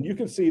 And you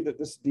can see that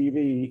this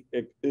DV,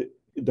 it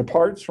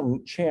departs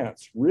from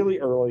chance really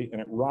early, and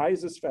it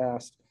rises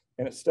fast,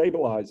 and it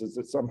stabilizes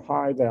at some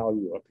high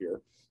value up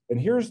here. And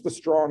here's the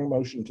strong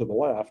motion to the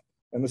left,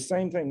 and the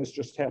same thing is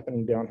just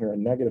happening down here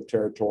in negative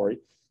territory.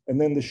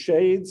 And then the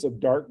shades of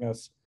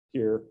darkness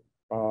here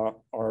are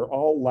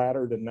all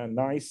laddered in a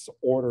nice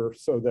order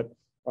so that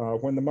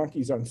when the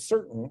monkey's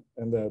uncertain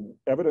and the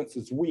evidence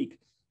is weak,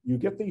 you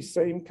get these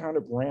same kind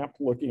of ramp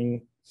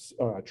looking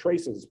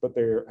traces, but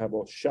they have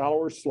a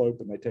shallower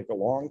slope and they take a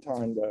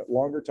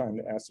longer time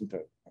to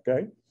asymptote,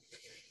 okay?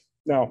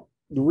 Now,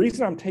 the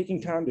reason I'm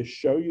taking time to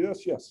show you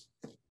this, yes?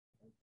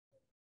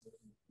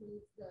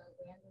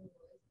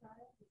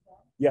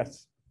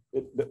 Yes,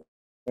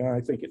 I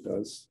think it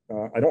does.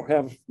 I don't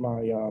have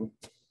my...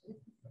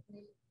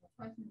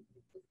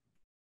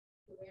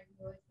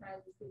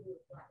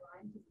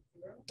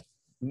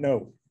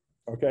 No,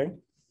 okay.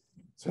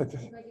 So,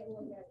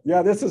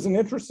 yeah, this is an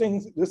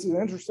interesting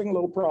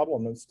little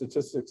problem in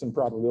statistics and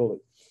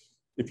probability.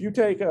 If you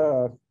take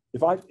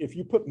if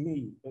you put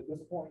me at this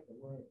point in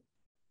the room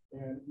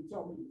and you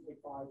tell me to take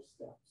 5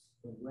 steps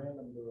in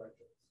random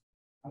directions,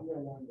 I'm going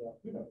to wind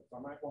up, I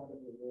might wind up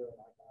over there,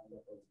 I might wind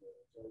up over there.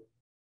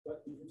 So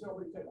But if you tell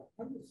me to take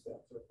 100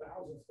 steps or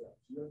 1,000 steps,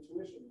 your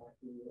intuition might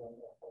be that I'm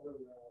going to hover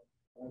around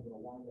and I'm going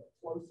to wind up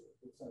closer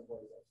to the same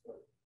place I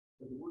started.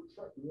 But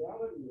the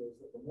reality is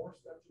that the more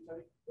steps you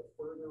take, the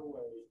further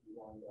away you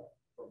wind up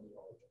from the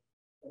origin.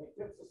 And it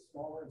gets a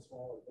smaller and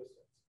smaller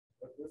distance.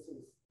 But this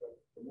is,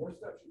 the more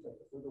steps you take,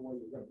 the further away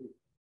you're going to be,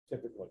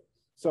 typically.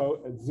 So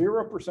at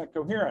 0%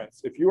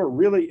 coherence, if you are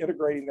really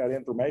integrating that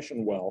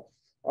information well,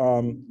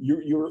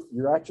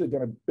 you're actually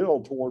going to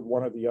build toward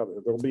one or the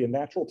other. There'll be a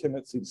natural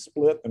tendency to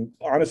split. And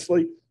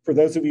honestly, for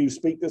those of you who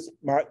speak this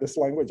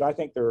language, I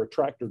think there are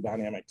attractor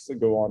dynamics that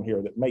go on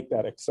here that make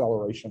that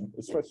acceleration,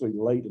 especially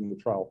late in the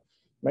trial,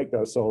 make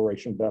that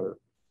acceleration better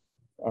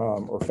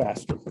or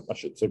faster. I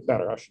should say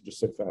better. I should just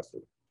say faster.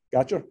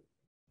 Gotcha?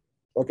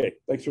 Okay,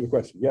 thanks for the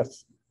question.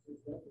 Yes.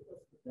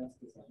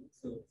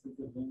 So since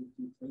there's only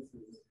two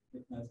choices,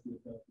 it has to be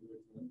about the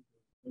original.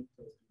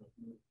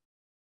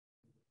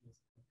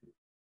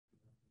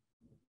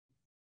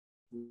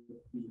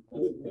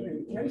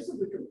 In the case of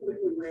the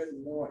completely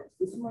random noise,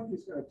 this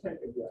monkey's going to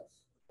take a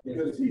guess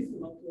because he's the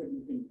monkey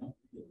everything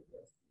complicated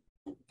guess.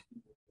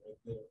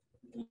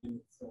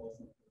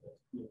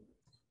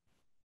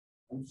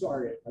 I'm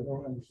sorry, I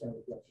don't understand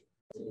the question.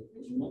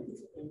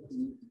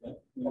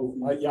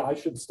 Oh, yeah, I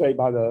should stay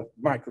by the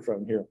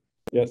microphone here.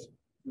 Yes.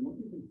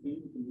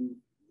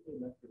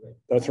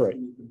 That's right.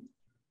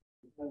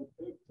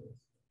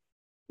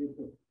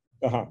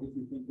 Uh-huh.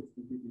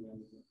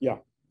 Yeah,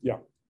 yeah.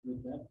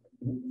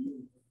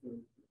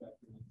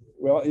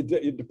 Well,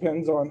 it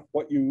depends on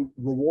what you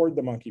reward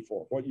the monkey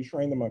for, what you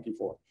train the monkey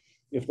for.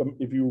 If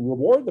you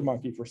reward the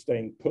monkey for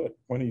staying put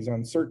when he's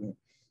uncertain,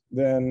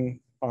 then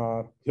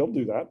he'll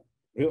do that.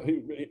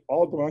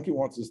 All the monkey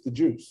wants is the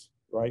juice,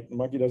 right? The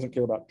monkey doesn't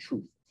care about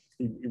truth.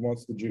 He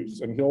wants the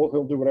juice, and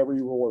he'll do whatever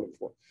you reward him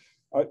for.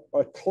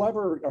 A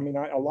clever, I mean,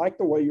 I like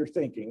the way you're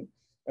thinking,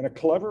 and a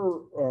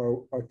clever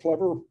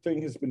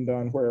thing has been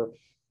done where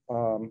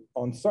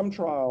on some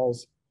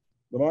trials,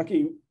 the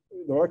monkey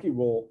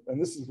will,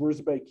 and this is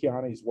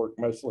Rusbe-Chiani's work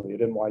mostly at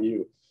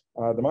NYU.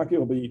 The monkey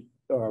will be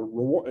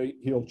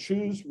he'll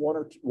choose one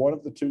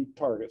of the two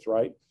targets,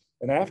 right?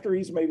 And after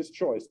he's made his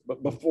choice,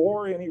 but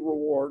before any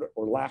reward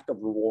or lack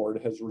of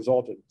reward has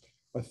resulted,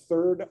 a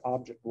third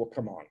object will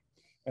come on,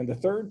 and the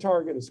third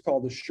target is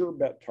called the sure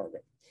bet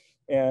target.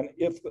 And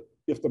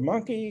if the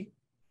monkey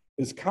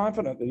is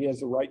confident that he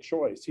has the right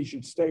choice, he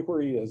should stay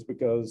where he is,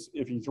 because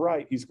if he's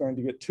right, he's going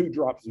to get 2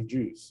 drops of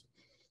juice.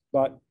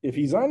 But if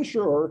he's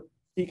unsure,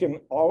 he can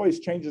always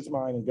change his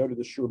mind and go to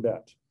the sure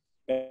bet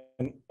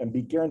and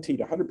be guaranteed,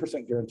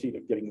 100% guaranteed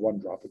of getting 1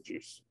 drop of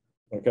juice.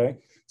 Okay,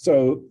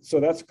 so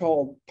that's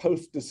called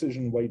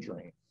post-decision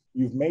wagering.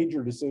 You've made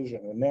your decision,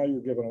 and now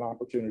you're given an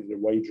opportunity to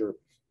wager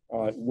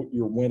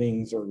your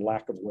winnings or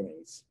lack of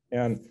winnings.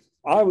 And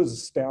I was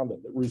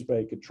astounded that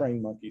Rusbe could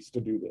train monkeys to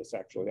do this.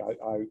 Actually,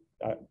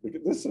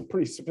 this is a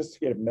pretty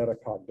sophisticated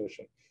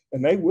metacognition,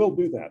 and they will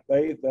do that.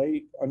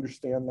 They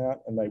understand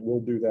that, and they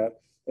will do that.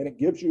 And it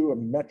gives you a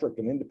metric,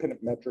 an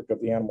independent metric of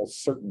the animal's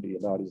certainty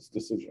about his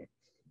decision.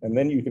 And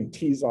then you can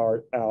tease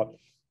out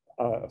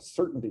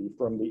certainty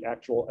from the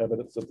actual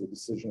evidence of the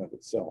decision of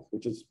itself,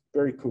 which is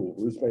very cool.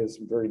 Rusbe has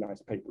some very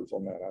nice papers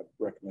on that. I'd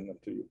recommend them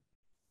to you.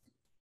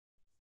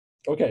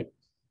 Okay,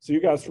 so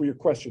you guys, for your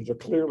questions, are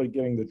clearly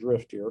getting the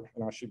drift here,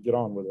 and I should get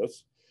on with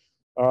this.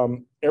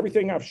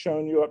 Everything I've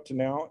shown you up to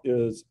now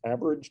is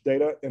average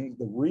data, and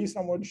the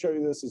reason I wanted to show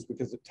you this is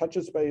because it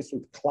touches base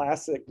with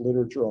classic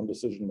literature on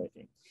decision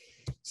making.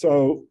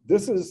 So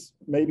this is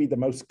maybe the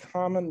most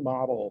common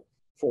model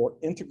for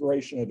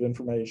integration of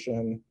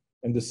information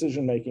and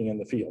decision making in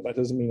the field. That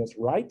doesn't mean it's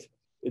right,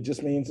 it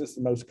just means it's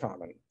the most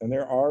common. And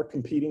there are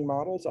competing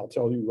models, I'll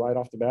tell you right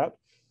off the bat.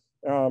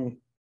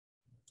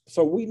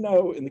 So we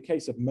know in the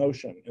case of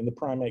motion in the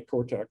primate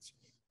cortex,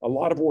 a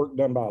lot of work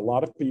done by a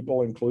lot of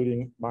people,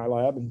 including my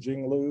lab and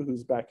Jing Liu,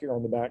 who's back here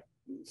on the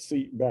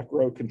back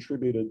row,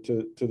 contributed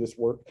to this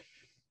work,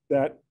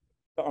 that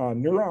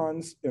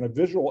neurons in a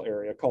visual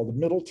area called the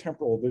middle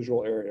temporal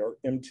visual area, or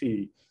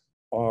MT,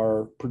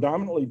 are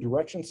predominantly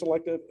direction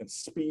selective and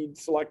speed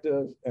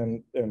selective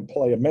and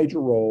play a major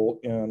role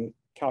in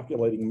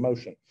calculating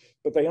motion.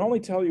 But they only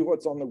tell you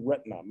what's on the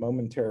retina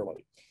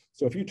momentarily.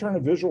 So if you turn a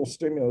visual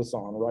stimulus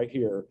on right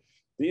here,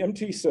 the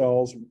MT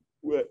cells,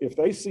 if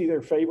they see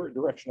their favorite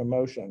direction of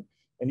motion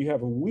and you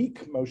have a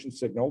weak motion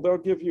signal, they'll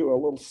give you a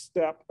little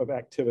step of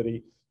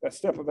activity. That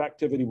step of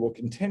activity will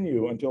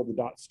continue until the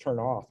dots turn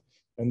off.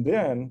 And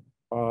then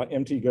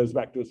MT goes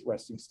back to its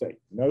resting state.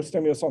 No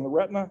stimulus on the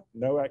retina,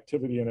 no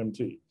activity in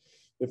MT.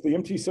 If the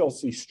MT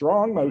cells see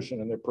strong motion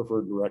in their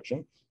preferred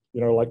direction,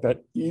 you know, like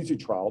that easy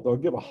trial, they'll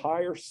give a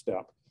higher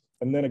step.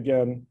 And then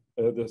again,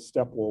 the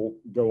step will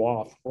go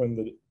off when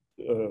the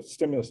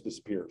stimulus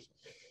disappears.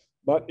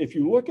 But if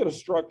you look at a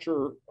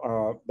structure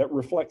that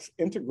reflects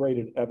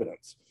integrated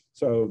evidence,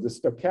 so the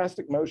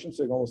stochastic motion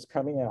signal is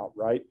coming out,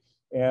 right?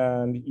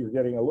 And you're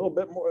getting a little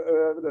bit more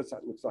evidence.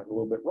 That looks like a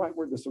little bit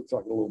rightward. This looks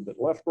like a little bit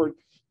leftward.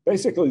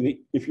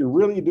 Basically, if you're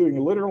really doing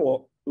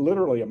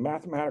literally a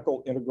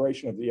mathematical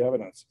integration of the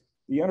evidence,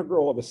 the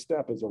integral of a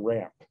step is a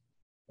ramp.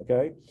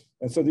 okay?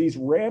 And so these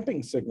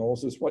ramping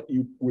signals is what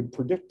you would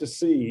predict to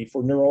see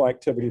for neural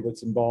activity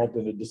that's involved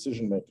in a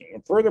decision-making.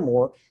 And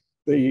furthermore,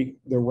 the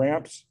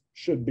ramps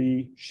should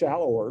be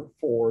shallower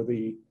for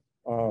the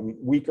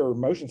weaker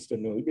motion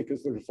stimuli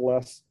because there's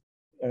less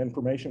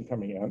information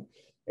coming in.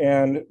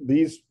 And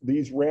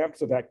these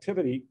ramps of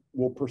activity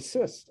will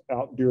persist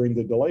out during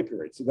the delay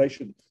period. So they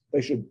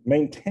should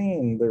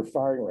maintain their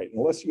firing rate.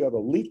 Unless you have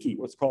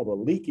what's called a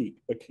leaky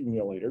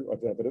accumulator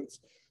of evidence,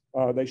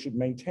 they should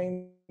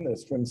maintain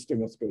this when the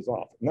stimulus goes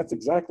off. And that's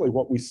exactly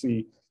what we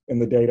see in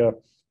the data,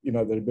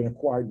 that have been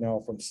acquired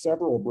now from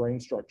several brain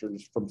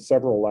structures from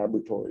several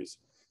laboratories.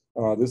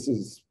 This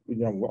is,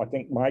 I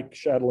think Mike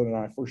Shadlin and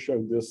I first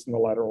showed this in the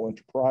lateral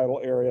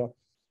interparietal area,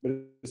 but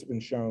it's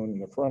been shown in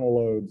the frontal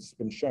lobes, it's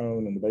been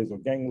shown in the basal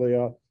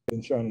ganglia,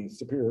 been shown in the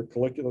superior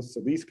colliculus. So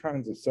these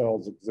kinds of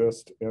cells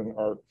exist and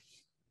are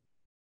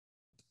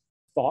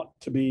thought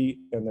to be,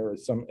 and there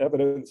is some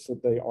evidence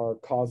that they are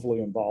causally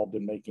involved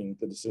in making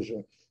the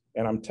decision.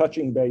 And I'm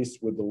touching base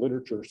with the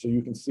literature so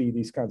you can see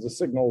these kinds of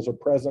signals are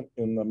present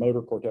in the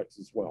motor cortex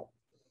as well.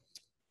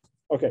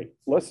 Okay,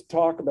 let's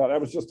talk about, that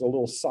was just a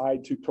little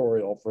side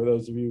tutorial for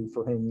those of you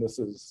for whom this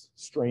is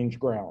strange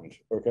ground,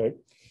 okay?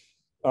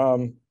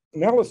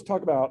 Now let's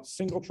talk about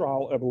single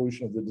trial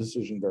evolution of the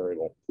decision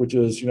variable, which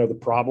is, the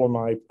problem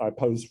I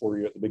posed for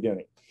you at the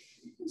beginning.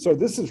 So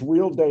this is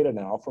real data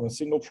now from a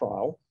single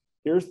trial.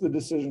 Here's the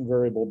decision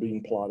variable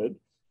being plotted.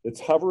 It's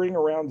hovering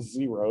around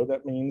 0.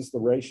 That means the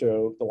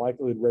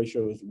likelihood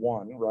ratio is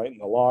 1, right? And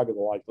the log of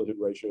the likelihood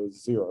ratio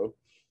is 0.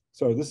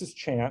 So this is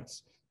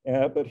chance.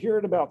 But here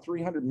at about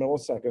 300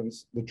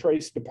 milliseconds, the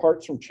trace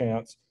departs from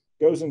chance,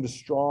 goes into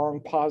strong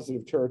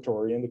positive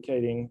territory,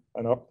 indicating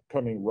an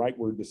upcoming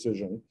rightward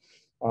decision.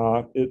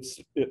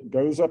 It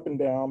goes up and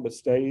down, but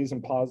stays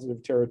in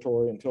positive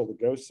territory until the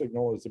ghost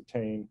signal is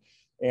obtained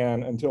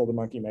and until the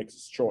monkey makes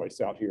its choice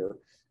out here.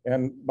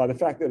 And by the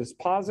fact that it's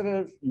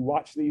positive, you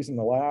watch these in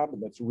the lab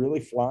and it's really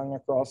flying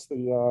across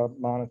the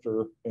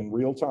monitor in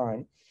real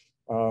time.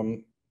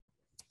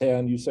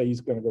 And you say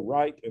he's going to go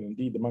right, and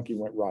indeed the monkey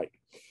went right.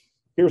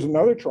 Here's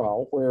another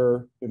trial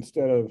where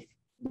instead of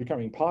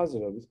becoming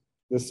positive,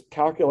 this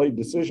calculated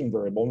decision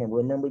variable, and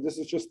remember this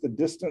is just the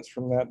distance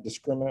from that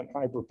discriminant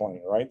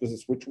hyperplane, right? This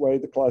is which way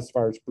the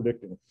classifier is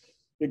predicting.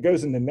 It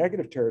goes into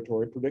negative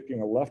territory,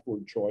 predicting a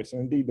leftward choice,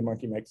 and indeed the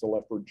monkey makes a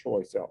leftward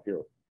choice out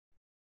here.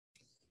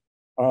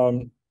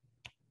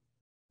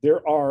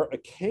 There are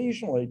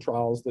occasionally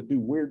trials that do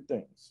weird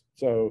things.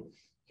 So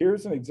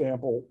here's an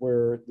example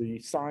where the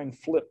sign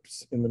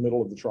flips in the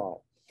middle of the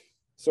trial.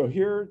 So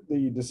here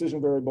the decision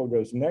variable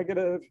goes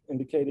negative,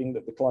 indicating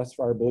that the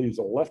classifier believes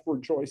a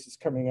leftward choice is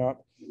coming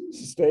up,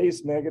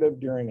 stays negative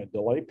during a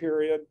delay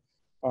period,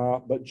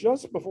 but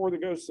just before the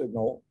go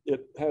signal,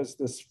 it has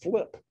this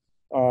flip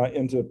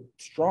into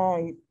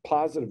strong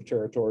positive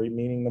territory,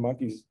 meaning the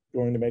monkey's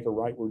going to make a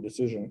rightward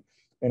decision.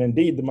 And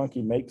indeed, the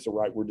monkey makes a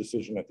rightward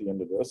decision at the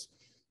end of this.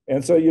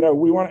 And so,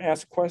 we want to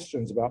ask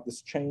questions about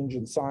this change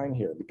in sign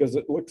here, because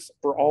it looks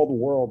for all the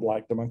world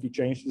like the monkey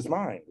changed his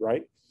mind,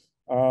 right?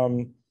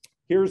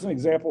 Here's an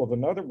example of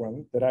another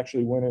one that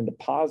actually went into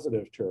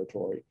positive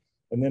territory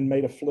and then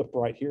made a flip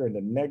right here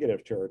into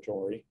negative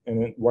territory,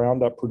 and it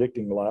wound up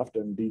predicting left,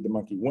 and indeed the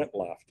monkey went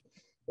left.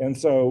 And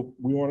so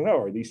we want to know,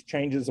 are these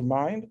changes of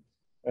mind?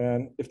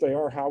 And if they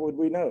are, how would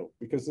we know?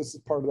 Because this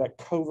is part of that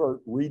covert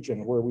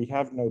region where we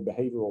have no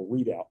behavioral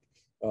readout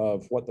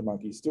of what the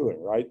monkey's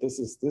doing, right? This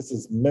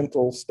is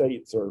mental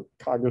states or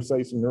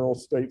cognitive neural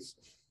states,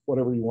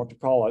 whatever you want to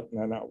call it.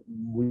 And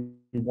we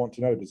want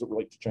to know, does it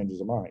relate to changes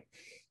of mind?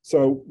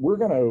 So we're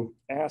going to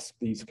ask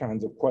these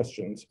kinds of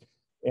questions.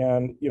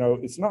 And,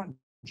 it's not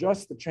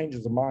just the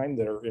changes of mind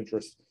that are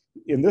interesting.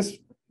 In this,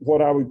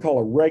 what I would call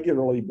a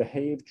regularly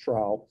behaved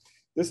trial,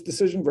 this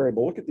decision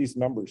variable, look at these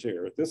numbers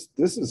here. This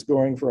is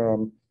going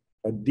from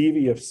a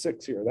dV of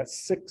 6 here. That's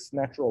 6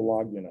 natural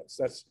log units.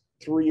 That's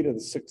 3 to the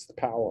 6th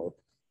power,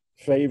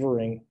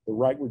 favoring the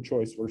rightward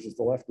choice versus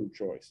the leftward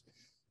choice.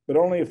 But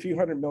only a few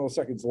hundred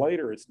milliseconds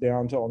later, it's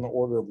down to on the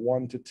order of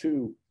 1 to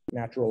 2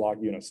 natural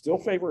log units, still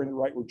favoring the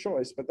rightward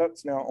choice, but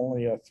that's now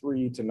only a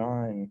 3 to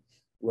 9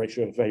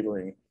 ratio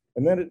favoring.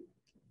 And then it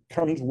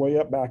comes way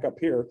up back up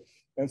here.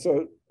 And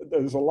so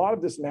there's a lot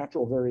of this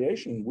natural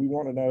variation. We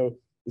want to know,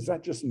 is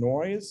that just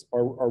noise?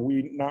 Are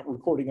we not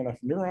recording enough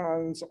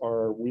neurons?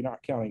 Are we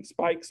not counting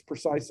spikes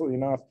precisely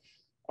enough?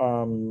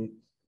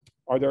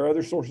 Are there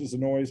other sources of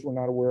noise we're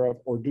not aware of?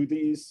 Or do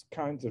these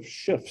kinds of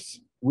shifts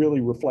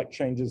really reflect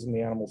changes in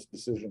the animal's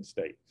decision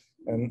state?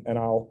 And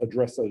I'll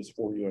address those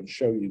for you and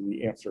show you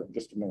the answer in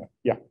just a minute.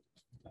 Yeah.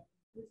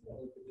 The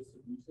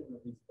distribution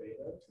of these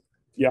data.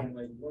 Yeah. And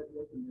what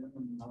the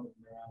minimum amount of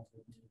neurons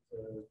would need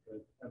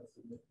to have a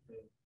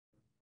significant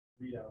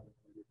readout?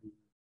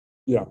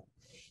 Yeah.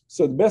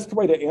 So the best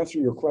way to answer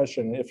your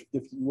question, if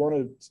you want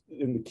to,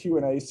 in the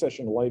Q&A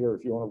session later,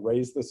 if you want to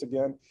raise this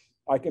again,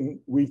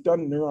 we've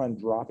done neuron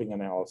dropping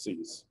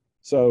analyses.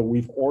 So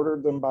we've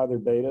ordered them by their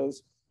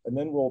betas, and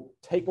then we'll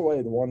take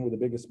away the one with the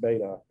biggest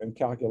beta and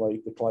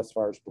calculate the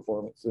classifier's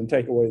performance, and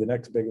take away the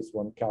next biggest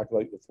one,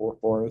 calculate the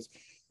performance.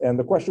 And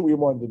the question we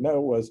wanted to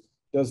know was,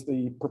 does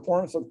the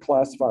performance of the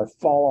classifier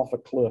fall off a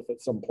cliff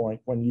at some point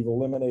when you've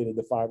eliminated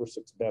the 5 or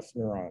 6 best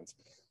neurons?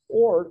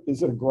 Or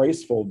is it a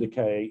graceful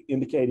decay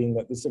indicating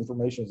that this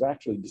information is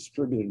actually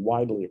distributed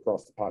widely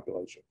across the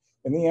population?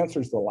 And the answer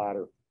is the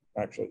latter,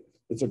 actually.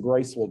 It's a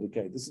graceful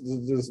decay. This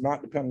does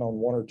not depend on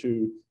 1 or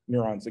 2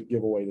 neurons that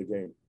give away the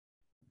game.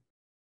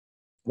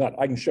 But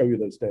I can show you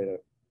those data.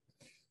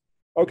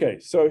 Okay,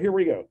 so here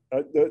we go.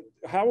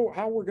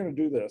 How we're going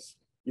to do this,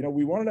 you know,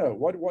 we want to know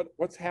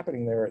what's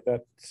happening there at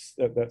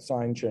that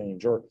sign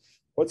change, or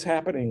what's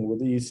happening with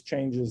these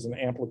changes in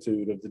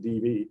amplitude of the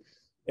DV.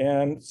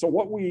 And so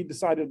what we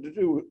decided to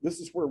do,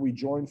 this is where we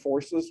join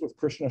forces with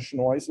Krishna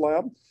Shenoy's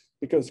lab,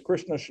 because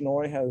Krishna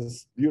Shenoy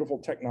has beautiful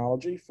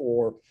technology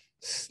for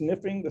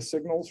sniffing the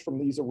signals from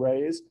these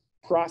arrays,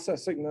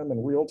 processing them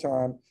in real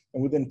time,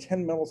 and within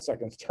 10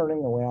 milliseconds,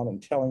 turning around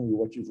and telling you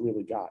what you've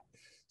really got.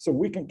 So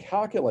we can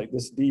calculate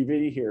this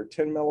DV here,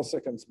 10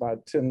 milliseconds by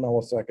 10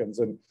 milliseconds,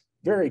 and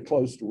very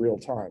close to real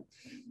time.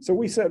 So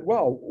we said,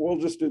 well, we'll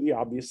just do the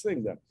obvious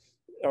thing then.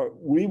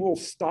 We will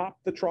stop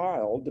the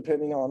trial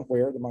depending on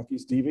where the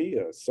monkey's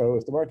DV is. So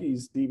if the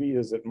monkey's DV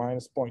is at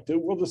minus 0.2,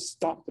 we'll just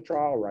stop the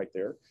trial right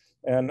there.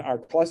 And our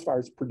classifier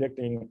is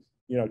predicting,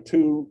 you know,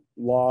 2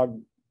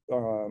 log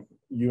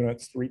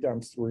units, 3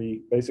 times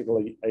 3,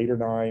 basically 8 or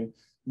 9,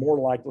 more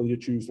likely to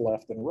choose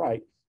left than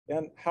right.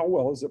 And how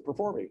well is it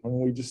performing when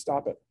we just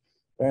stop it?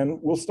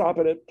 And we'll stop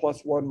it at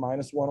 +1,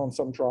 -1 on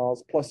some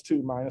trials,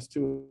 +2,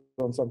 -2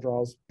 on some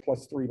trials,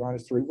 +3,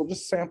 -3. We'll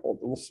just sample,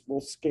 we'll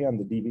scan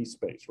the DV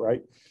space,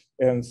 right?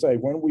 And say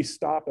when we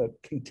stop it,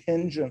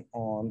 contingent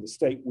on the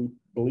state we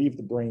believe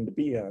the brain to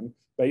be in,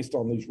 based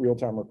on these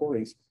real-time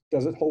recordings,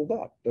 does it hold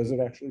up? Does it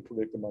actually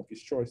predict the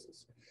monkey's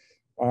choices?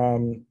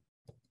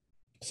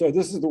 So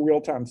this is the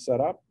real-time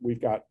setup.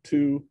 We've got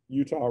 2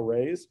 Utah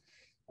arrays.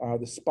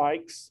 The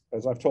spikes,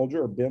 as I've told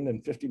you, are binned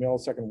in 50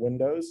 millisecond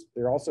windows.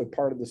 They're also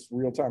part of this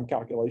real-time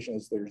calculation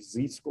as they're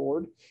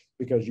z-scored,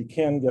 because you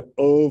can get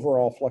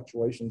overall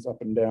fluctuations up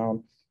and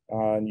down,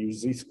 and use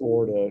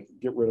z-score to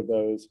get rid of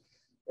those.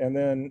 And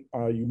then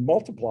you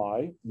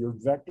multiply your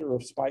vector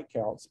of spike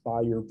counts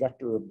by your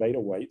vector of beta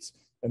weights,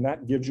 and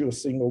that gives you a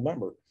single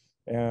number.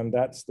 And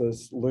that's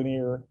this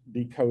linear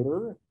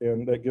decoder,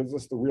 and that gives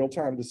us the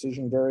real-time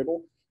decision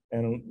variable,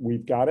 and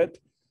we've got it.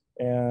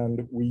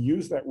 And we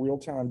use that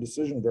real-time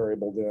decision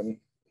variable then.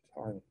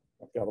 Sorry,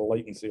 I've got a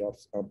latency, I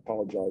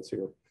apologize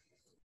here.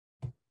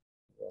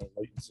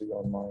 Latency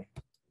on my,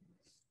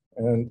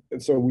 and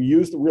so we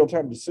use the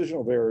real-time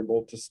decision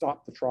variable to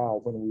stop the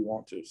trial when we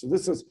want to. So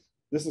this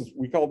is,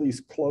 we call these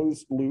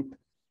closed loop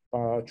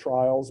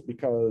trials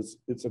because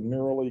it's a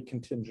neurally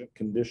contingent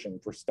condition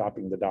for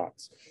stopping the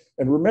dots.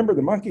 And remember,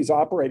 the monkey's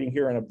operating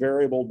here in a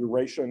variable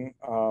duration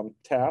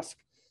task.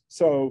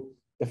 So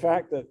the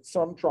fact that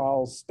some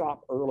trials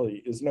stop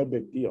early is no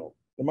big deal.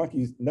 The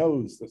monkey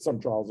knows that some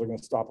trials are going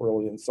to stop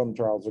early and some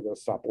trials are going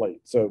to stop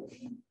late. So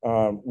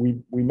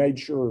we made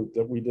sure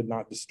that we did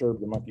not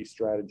disturb the monkey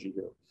strategy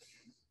here.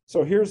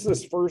 So here's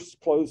this first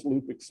closed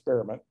loop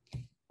experiment.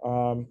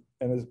 And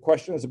the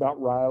question is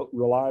about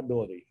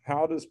reliability.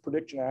 How does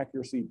prediction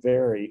accuracy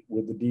vary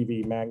with the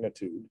DV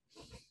magnitude?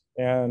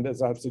 And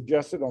as I've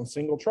suggested on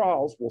single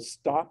trials, we'll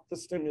stop the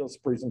stimulus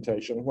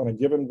presentation when a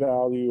given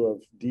value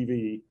of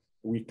DV,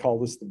 we call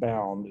this the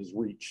bound, is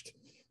reached.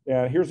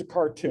 And here's a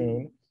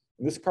cartoon.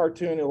 This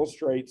cartoon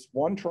illustrates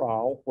one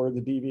trial where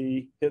the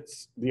DV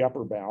hits the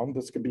upper bound.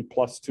 This could be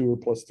 +2 or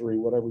 +3,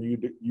 whatever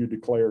you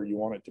declare you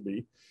want it to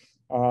be.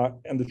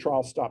 And the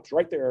trial stops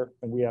right there,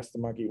 and we ask the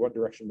monkey, what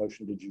direction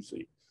motion did you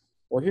see?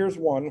 Or here's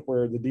one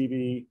where the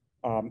DV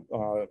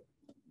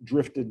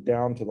drifted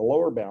down to the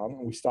lower bound,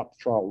 and we stopped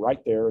the trial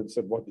right there and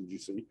said, what did you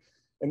see?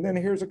 And then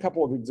here's a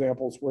couple of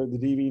examples where the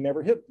DV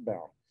never hit the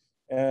bound.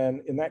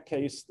 And in that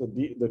case,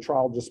 the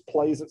trial just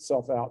plays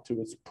itself out to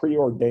its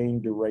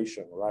preordained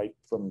duration, right?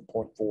 From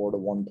 0.4 to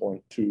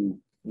 1.2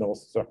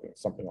 milliseconds,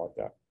 something like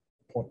that.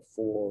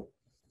 0.4,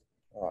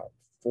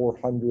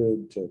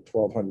 400 to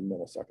 1200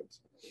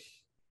 milliseconds.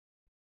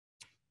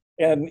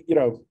 And, you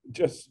know,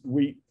 just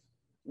we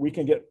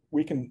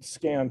can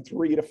scan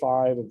 3 to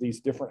 5 of these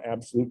different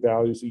absolute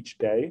values each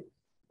day.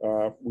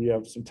 We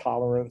have some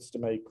tolerance to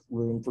make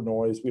room for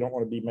noise. We don't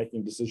want to be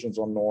making decisions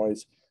on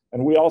noise.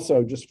 And we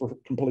also, just for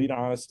complete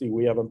honesty,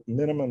 we have a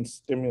minimum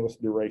stimulus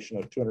duration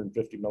of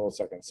 250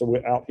 milliseconds. So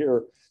out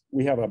here,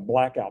 we have a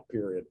blackout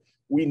period.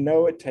 We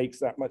know it takes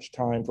that much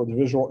time for the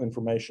visual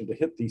information to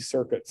hit these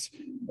circuits,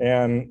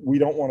 and we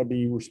don't want to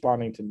be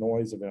responding to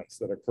noise events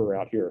that occur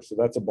out here. So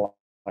that's a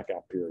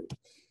blackout period.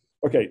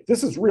 Okay,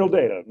 this is real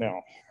data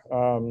now.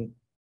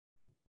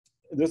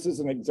 This is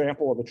an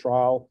example of a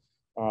trial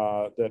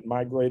that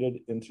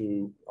migrated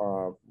into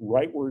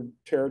rightward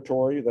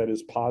territory, that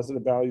is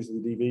positive values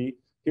of the DV.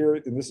 Here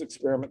in this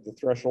experiment, the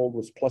threshold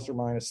was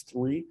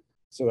 ±3.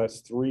 So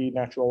that's 3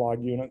 natural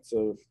log units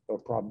of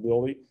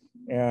probability.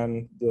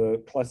 And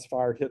the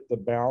classifier hit the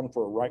bound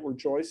for a rightward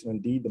choice. And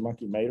indeed, the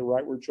monkey made a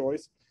rightward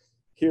choice.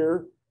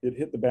 Here, it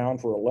hit the bound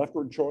for a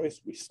leftward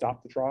choice. We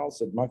stopped the trial,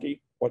 said,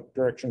 monkey, what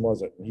direction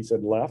was it? And he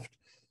said left.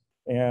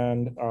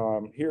 And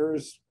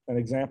here's an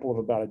example of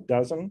about a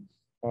dozen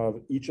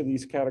of each of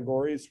these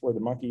categories where the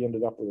monkey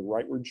ended up with a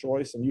rightward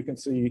choice. And you can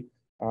see,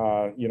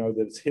 that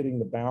it's hitting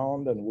the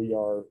bound, and we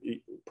are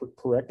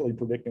correctly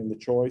predicting the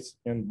choice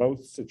in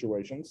both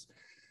situations.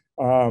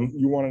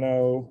 You want to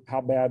know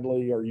how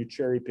badly are you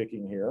cherry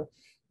picking here?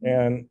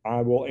 And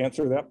I will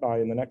answer that by,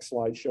 in the next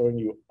slide, showing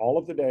you all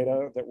of the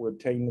data that were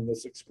obtained in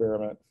this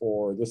experiment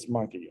for this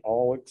monkey,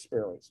 all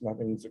experiments,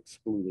 nothing's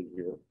excluded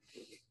here.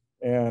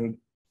 And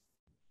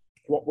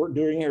what we're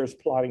doing here is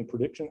plotting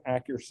prediction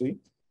accuracy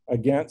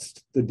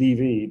against the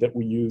DV that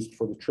we used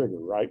for the trigger,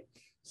 right?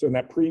 So in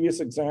that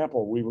previous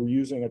example, we were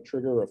using a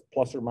trigger of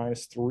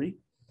 ±3,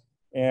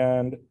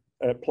 and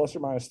at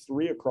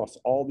 ±3 across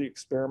all the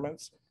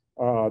experiments,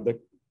 when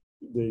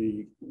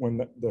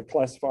the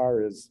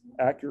classifier is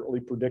accurately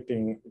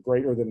predicting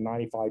greater than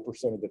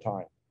 95% of the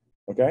time,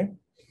 okay?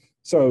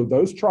 So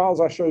those trials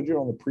I showed you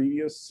on the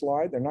previous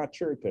slide, they're not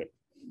cherry picked.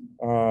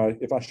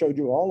 If I showed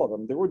you all of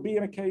them, there would be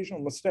an occasional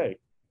mistake,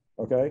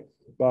 okay?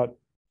 But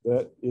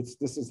this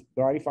is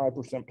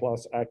 95%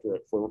 plus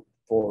accurate for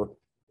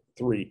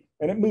 3.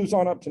 And it moves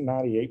on up to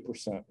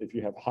 98% if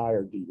you have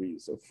higher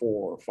DVs of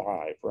 4 or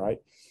 5, right?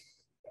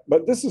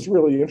 But this is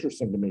really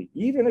interesting to me.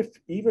 Even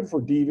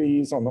for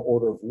DVs on the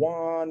order of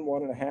 1,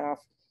 1.5,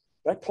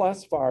 that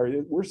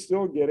classifier, we're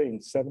still getting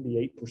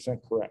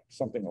 78% correct,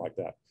 something like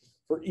that.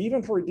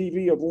 Even for a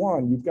DV of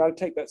 1, you've got to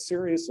take that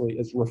seriously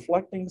as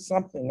reflecting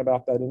something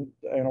about that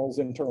animal's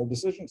internal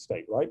decision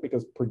state, right?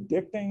 Because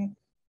predicting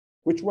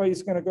which way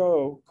it's going to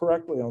go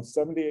correctly on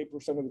 78%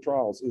 of the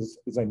trials is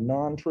a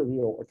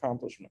non-trivial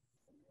accomplishment.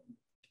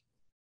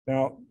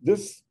 Now,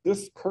 this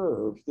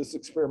curve, this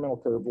experimental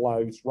curve,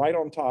 lies right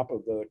on top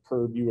of the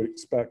curve you would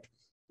expect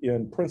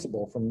in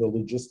principle from the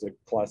logistic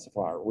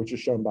classifier, which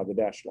is shown by the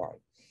dashed line.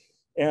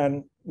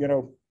 And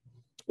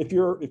if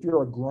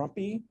you're a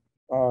grumpy,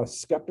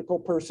 skeptical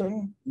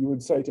person, you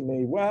would say to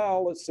me,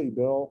 well, let's see,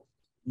 Bill,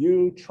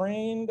 you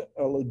trained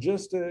a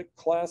logistic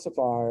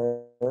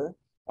classifier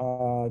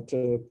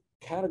to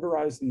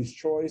categorize these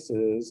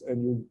choices,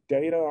 and your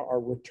data are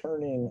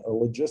returning a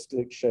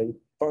logistic shape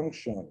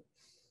function.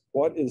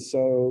 What is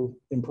so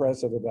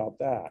impressive about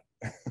that?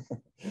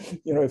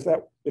 If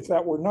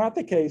that were not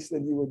the case,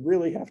 then you would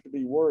really have to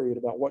be worried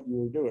about what you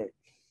were doing.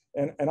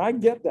 And I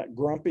get that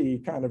grumpy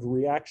kind of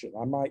reaction.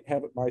 I might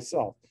have it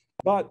myself.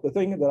 But the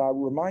thing that I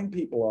remind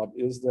people of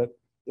is that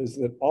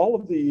all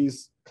of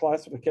these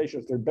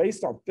classifications, they're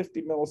based on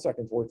 50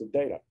 milliseconds worth of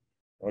data,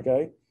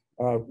 okay?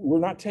 We're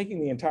not taking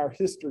the entire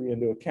history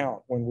into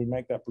account when we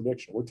make that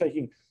prediction. We're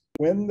taking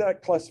when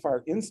that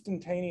classifier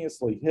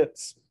instantaneously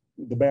hits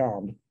the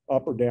bound,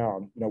 up or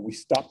down, we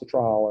stop the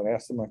trial and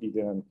ask the monkey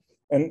then.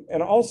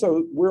 And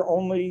also, we're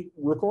only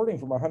recording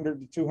from 100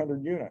 to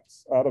 200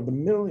 units out of the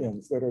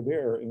millions that are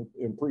there in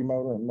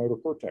premotor and motor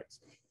cortex.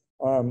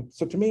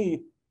 So to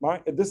me,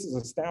 this is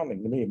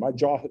astounding to me. My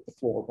jaw hit the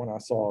floor when I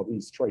saw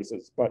these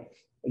traces, but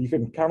you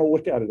can kind of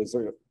look at it as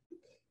a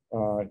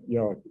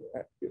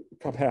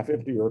cup half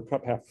empty or a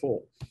cup half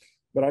full.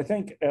 But I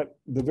think at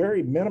the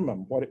very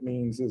minimum, what it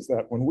means is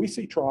that when we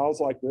see trials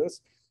like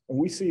this, and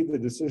we see the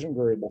decision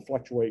variable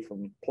fluctuate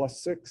from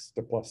 +6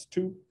 to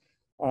 +2,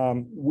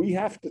 we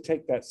have to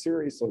take that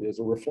seriously as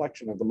a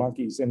reflection of the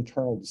monkey's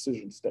internal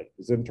decision state,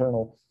 his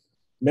internal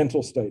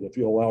mental state, if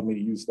you'll allow me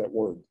to use that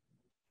word.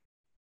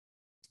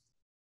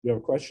 You have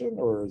a question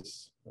or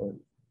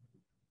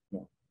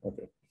no?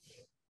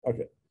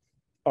 Okay.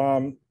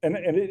 And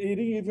it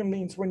even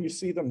means when you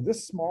see them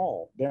this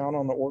small, down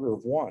on the order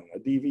of 1, a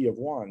DV of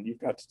 1, you've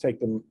got to take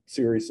them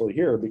seriously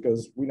here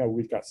because we know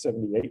we've got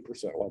 78%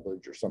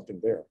 leverage or something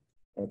there,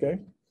 okay?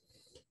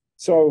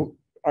 So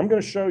I'm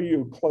going to show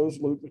you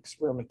closed loop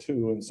experiment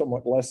 2 in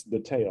somewhat less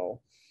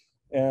detail.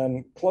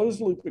 And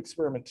closed loop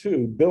experiment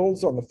 2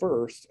 builds on the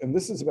first, and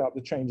this is about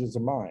the changes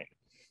of mind.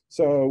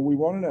 So we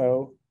want to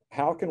know,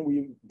 how can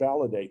we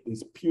validate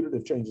these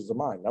putative changes of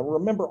mind? Now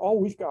remember, all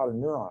we've got are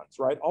neurons,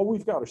 right? All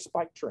we've got are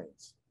spike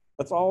trains.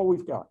 That's all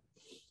we've got.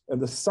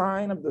 And the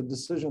sign of the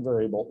decision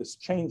variable is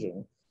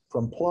changing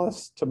from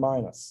plus to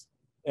minus.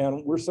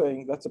 And we're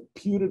saying that's a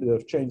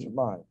putative change of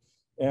mind.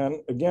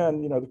 And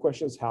again, the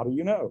question is, how do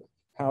you know?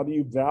 How do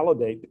you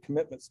validate the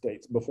commitment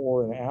states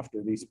before and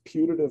after these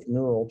putative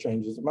neural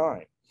changes of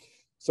mind?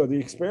 So the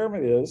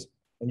experiment is,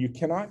 and you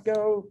cannot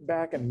go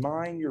back and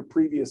mine your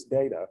previous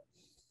data.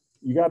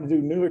 You got to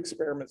do new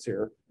experiments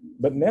here,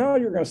 but now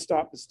you're going to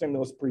stop the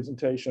stimulus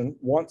presentation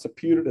once a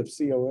putative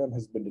COM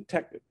has been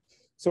detected.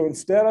 So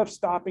instead of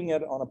stopping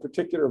it on a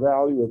particular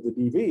value of the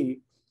DV,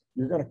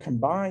 you're going to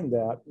combine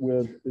that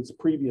with its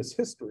previous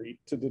history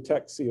to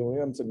detect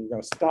COMs, and you're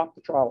going to stop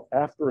the trial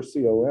after a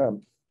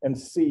COM and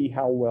see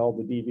how well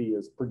the DV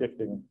is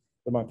predicting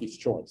the monkey's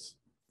choice.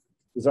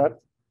 Is that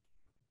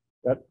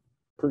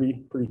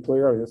pretty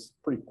clear? I mean, it's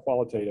pretty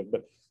qualitative,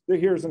 but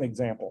here's an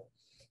example.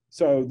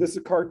 So this is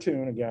a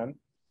cartoon again.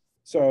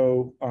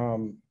 So,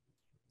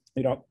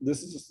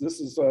 this is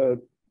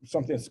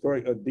something that's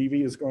going, a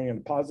DV is going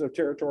into positive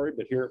territory,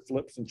 but here it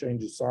flips and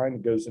changes sign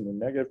and goes into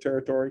negative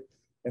territory.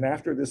 And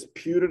after this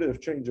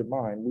putative change of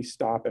mind, we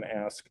stop and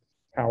ask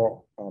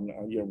how,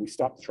 we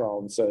stop the trial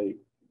and say,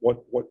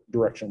 what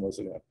direction was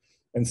it in?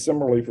 And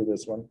similarly for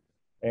this one.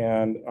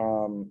 And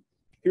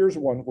here's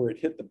one where it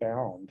hit the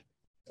bound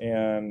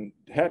and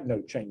had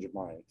no change of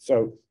mind.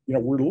 So,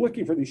 we're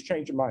looking for these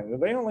change of mind.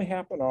 And they only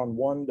happen on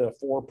 1 to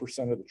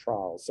 4% of the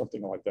trials,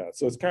 something like that.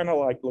 So it's kind of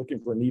like looking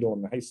for a needle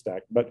in the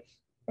haystack. But,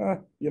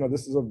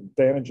 this is an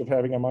advantage of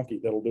having a monkey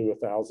that'll do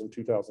 1,000,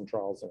 2,000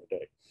 trials in a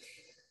day.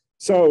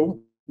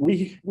 So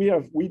we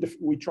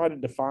try to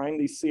define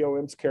these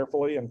COMs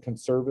carefully and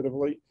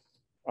conservatively.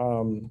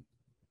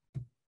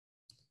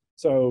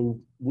 So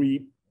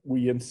we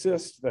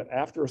insist that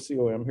after a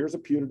COM, here's a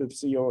putative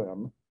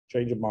COM,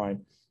 change of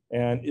mind,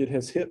 and it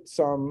has hit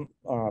some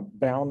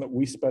bound that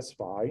we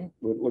specify. It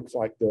looks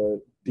like the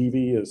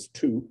DV is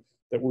 2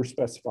 that we're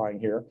specifying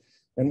here.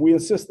 And we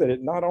insist that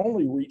it not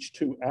only reached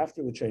 2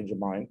 after the change of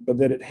mind, but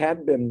that it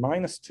had been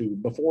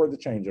 -2 before the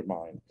change of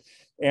mind.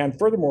 And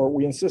furthermore,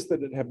 we insist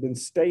that it have been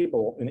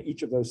stable in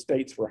each of those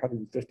states for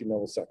 150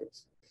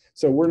 milliseconds.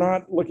 So we're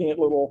not looking at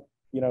little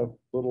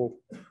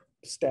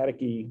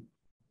staticky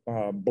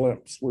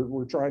blimps.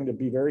 We're trying to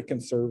be very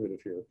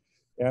conservative here.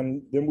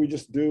 And then we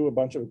just do a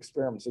bunch of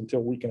experiments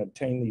until we can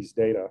obtain these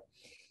data.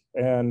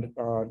 And,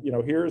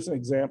 here's an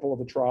example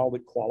of a trial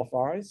that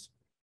qualifies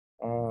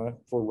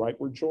for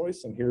rightward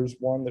choice. And here's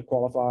one that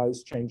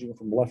qualifies changing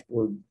from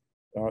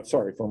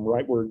from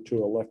rightward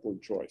to a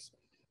leftward choice.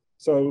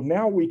 So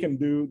now we can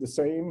do the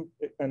same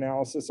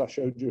analysis I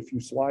showed you a few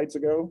slides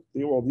ago.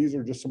 Well, these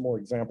are just some more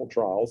example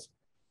trials.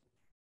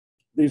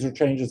 These are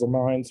changes of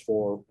minds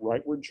for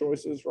rightward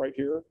choices right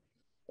here.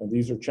 And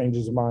these are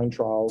changes of mind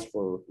trials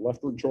for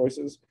leftward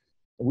choices.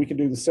 And we can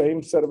do the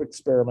same set of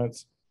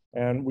experiments,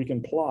 and we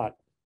can plot,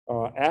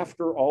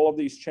 after all of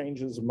these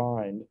changes of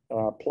mind,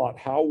 plot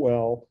how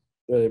well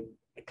the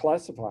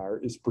classifier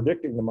is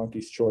predicting the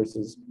monkey's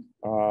choices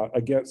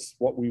against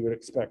what we would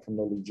expect from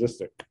the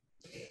logistic.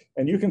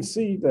 And you can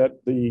see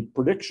that the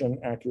prediction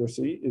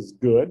accuracy is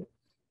good.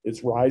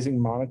 It's rising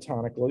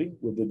monotonically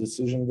with the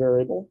decision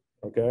variable,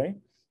 okay?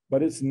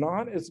 But it's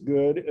not as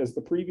good as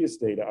the previous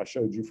data I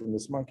showed you from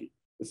this monkey.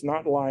 It's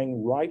not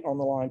lying right on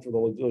the line for the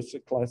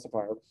logistic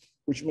classifier,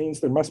 which means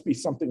there must be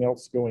something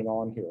else going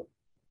on here,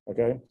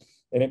 okay?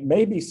 And it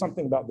may be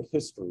something about the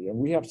history. And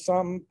we have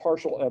some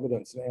partial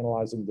evidence in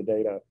analyzing the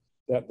data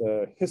that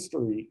the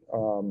history,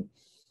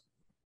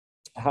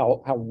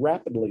 how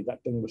rapidly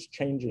that thing was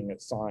changing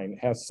its sign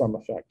has some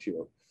effect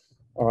here.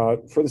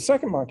 For the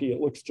second monkey,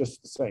 it looks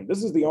just the same.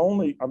 This is the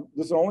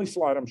only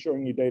slide I'm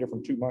showing you data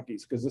from 2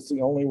 monkeys because it's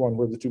the only one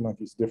where the 2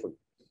 monkeys differ,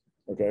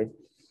 okay?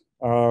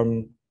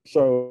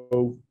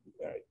 So,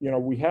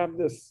 we have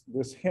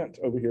this hint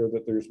over here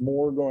that there's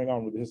more going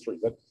on with the history,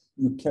 that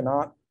you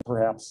cannot,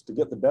 perhaps, to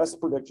get the best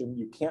prediction,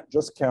 you can't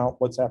just count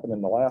what's happened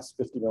in the last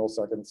 50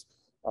 milliseconds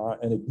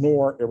and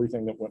ignore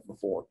everything that went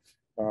before.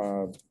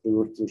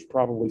 There's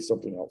probably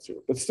something else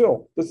here, but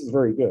still, this is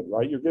very good,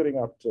 right? You're getting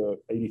up to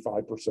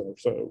 85% or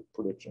so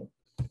prediction.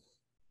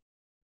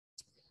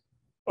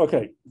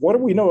 Okay, what do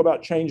we know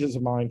about changes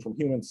of mind from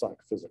human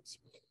psychophysics?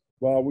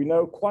 Well, we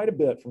know quite a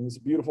bit from this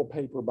beautiful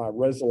paper by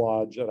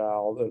Vacillations et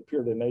al. That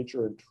appeared in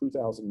Nature in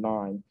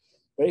 2009.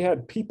 They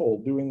had people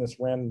doing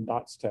this random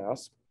dots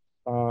task,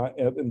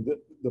 and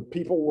the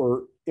people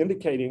were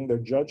indicating their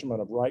judgment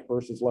of right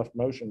versus left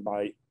motion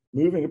by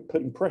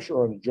putting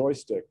pressure on a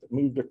joystick that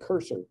moved a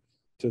cursor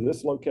to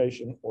this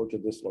location or to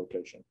this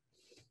location.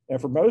 And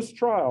for most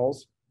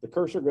trials, the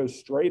cursor goes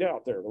straight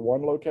out there to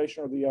one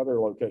location or the other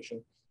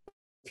location.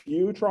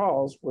 Few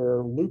trials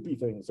where loopy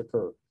things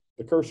occur.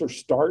 The cursor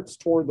starts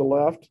toward the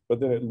left, but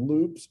then it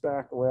loops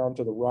back around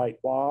to the right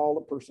while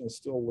the person is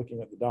still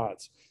looking at the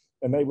dots.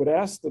 And they would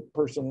ask the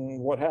person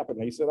what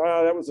happened. He said,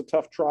 that was a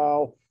tough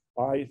trial.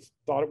 I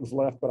thought it was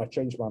left, but I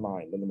changed my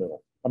mind in the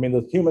middle. I mean,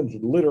 the humans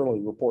literally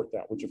report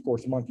that, which of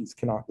course monkeys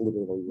cannot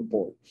literally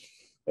report.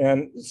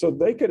 And so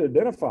they could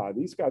identify,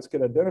 these guys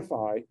could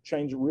identify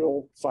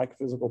real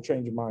psychophysical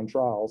change of mind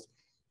trials.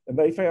 And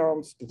they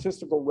found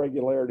statistical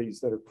regularities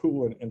that are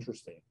cool and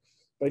interesting.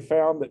 They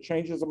found that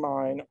changes of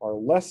mind are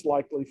less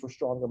likely for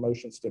stronger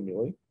motion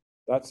stimuli.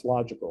 That's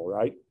logical,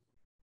 right?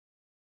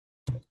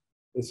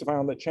 They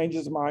found that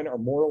changes of mind are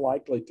more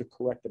likely to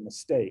correct a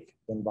mistake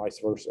than vice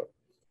versa.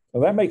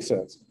 Now that makes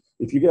sense.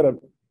 If you get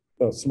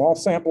a small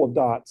sample of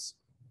dots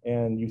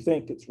and you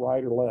think it's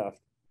right or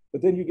left,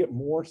 but then you get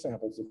more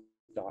samples of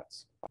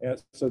dots,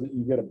 and so that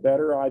you get a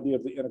better idea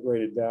of the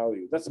integrated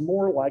value, that's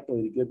more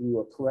likely to give you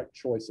a correct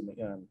choice in the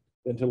end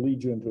than to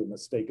lead you into a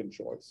mistaken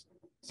choice.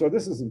 So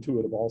this is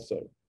intuitive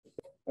also.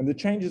 And the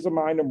changes of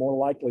mind are more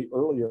likely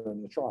earlier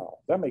in the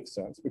trial. That makes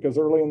sense because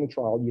early in the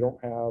trial,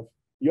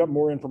 you have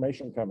more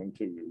information coming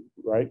to you,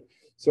 right?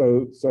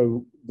 So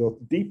the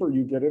deeper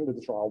you get into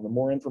the trial, the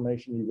more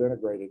information you've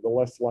integrated, the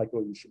less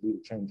likely you should be to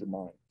change your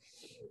mind.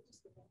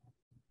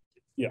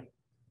 Yeah,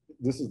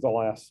 this is the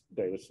last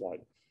data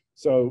slide.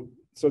 So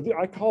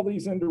I call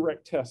these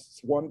indirect tests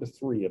 1 to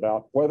 3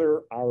 about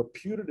whether our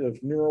putative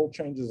neural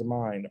changes of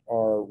mind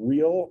are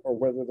real or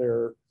whether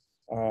they're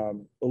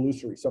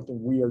illusory,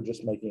 something we are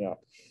just making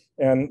up.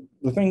 And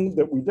the thing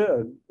that we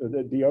did,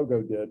 that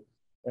Diogo did,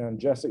 and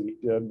Jesse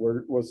did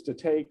was to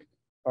take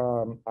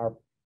our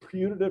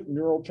putative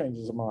neural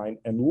changes of mind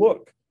and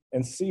look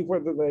and see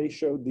whether they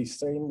showed the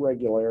same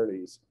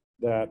regularities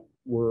that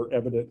were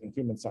evident in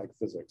human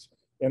psychophysics.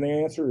 And the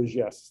answer is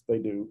yes, they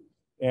do.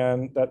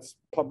 And that's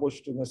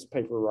published in this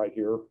paper right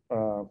here,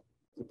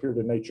 appeared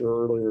in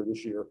Nature earlier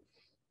this year.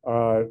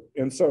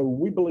 And so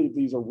we believe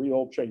these are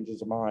real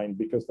changes of mind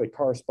because they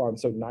correspond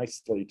so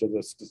nicely to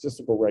the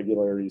statistical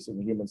regularities in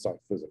the human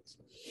psychophysics.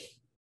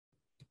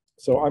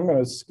 So I'm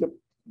going to skip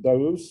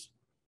those.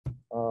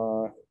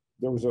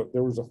 There was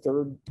a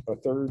third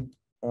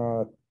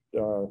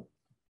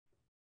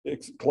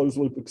closed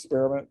loop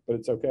experiment, but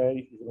it's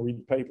okay. You can read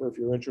the paper if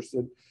you're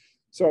interested.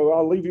 So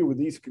I'll leave you with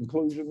these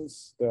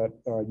conclusions that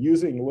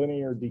using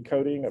linear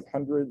decoding of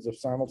hundreds of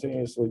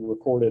simultaneously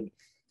recorded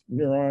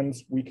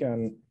neurons, we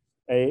can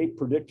A,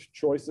 predict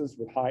choices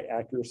with high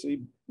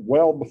accuracy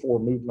well before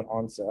movement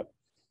onset.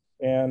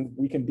 And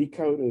we can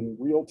decode in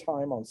real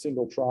time on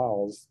single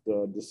trials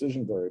the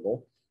decision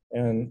variable.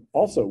 And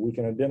also we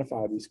can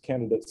identify these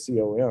candidate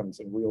COMs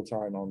in real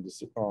time on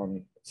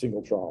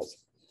single trials.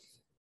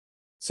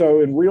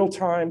 So in real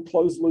time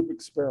closed loop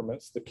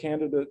experiments, the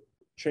candidate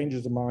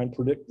changes of mind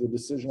predict the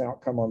decision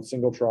outcome on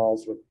single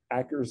trials with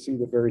accuracy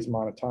that varies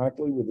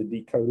monotonically with the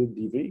decoded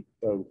DV,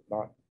 though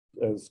not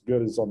as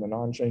good as on the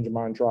non-change of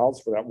mind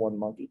trials for that one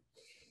monkey.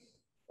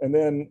 And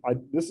then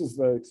this is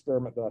the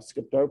experiment that I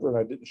skipped over and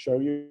I didn't show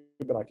you,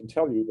 but I can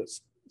tell you that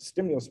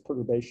stimulus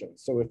perturbation.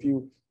 So if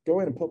you go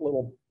in and put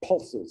little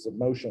pulses of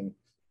motion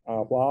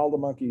while the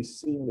monkey's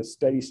seeing the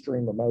steady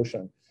stream of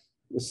motion,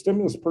 the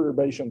stimulus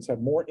perturbations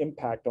have more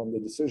impact on the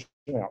decision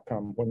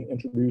outcome when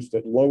introduced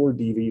at lower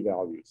DV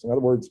values. In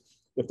other words,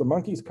 if the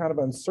monkey's kind of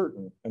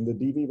uncertain and the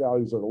DV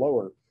values are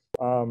lower,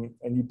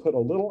 and you put a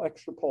little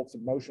extra pulse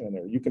of motion in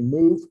there, you can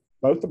move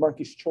both the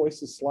monkey's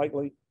choices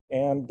slightly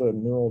and the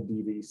neural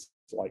DVs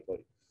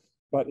slightly.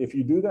 But if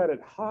you do that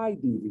at high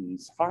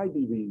DVs,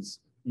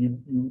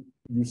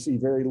 you see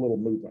very little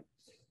movement.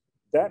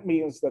 That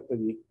means that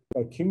the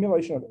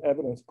accumulation of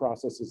evidence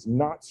process is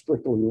not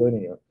strictly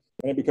linear,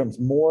 and it becomes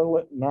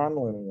more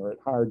nonlinear at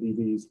higher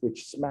DVs,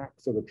 which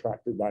smacks of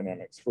attractor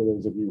dynamics for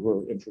those of you who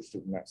are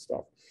interested in that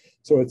stuff.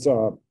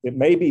 So it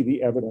may be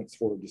the evidence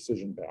for a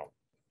decision bound.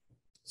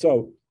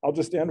 So I'll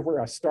just end where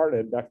I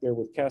started back there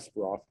with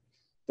Kasparov,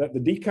 that the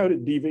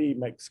decoded DV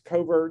makes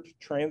covert,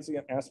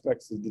 transient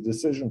aspects of the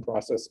decision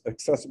process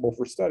accessible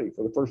for study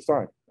for the first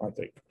time, I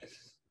think.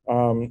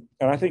 And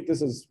I think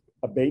this is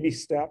a baby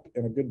step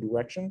in a good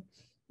direction.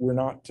 We're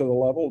not to the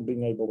level of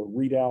being able to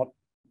read out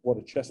what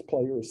a chess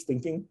player is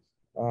thinking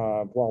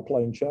while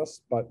playing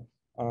chess, but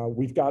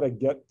we've got to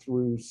get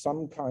through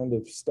some kind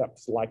of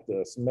steps like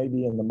this.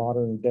 Maybe in the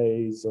modern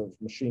days of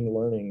machine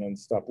learning and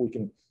stuff, we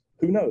can,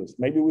 who knows,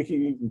 maybe we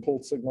can even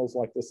pull signals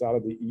like this out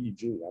of the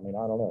EEG. I mean,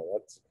 I don't know.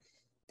 That's,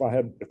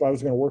 if I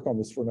was going to work on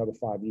this for another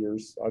 5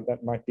 years,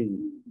 that might be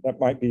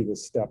the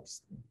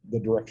steps, the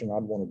direction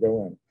I'd want to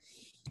go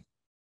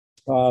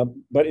in.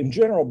 But in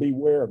general,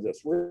 beware of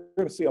this. We're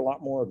going to see a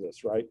lot more of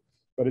this, right?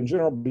 But in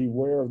general,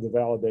 beware of the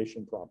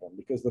validation problem,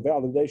 because the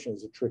validation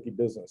is a tricky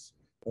business.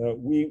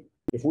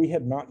 If we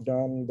had not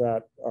done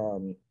that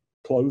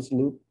closed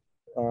loop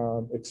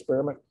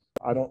experiment,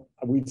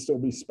 we'd still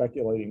be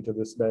speculating to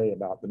this day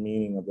about the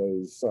meaning of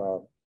those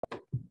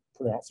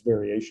pronounced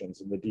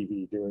variations in the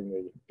DV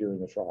during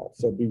the trial.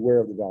 So beware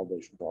of the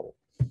validation problem.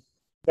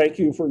 Thank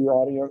you for your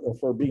audience,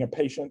 for being a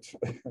patient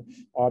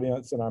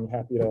audience, and I'm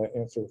happy to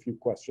answer a few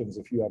questions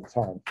if you have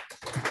time.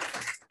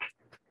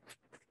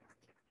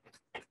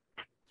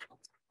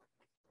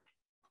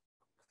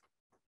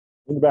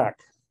 In the back.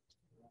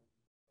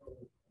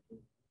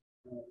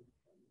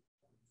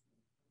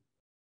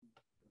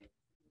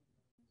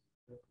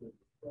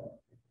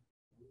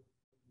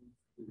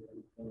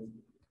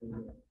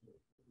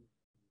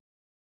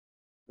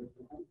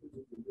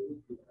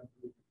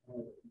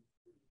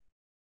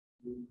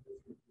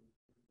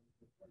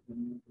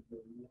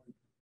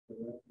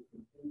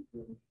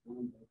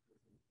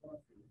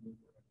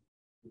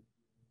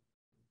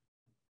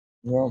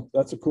 Well,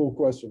 that's a cool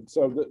question.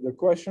 So the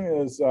question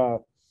is,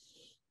 the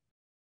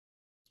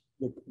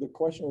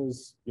question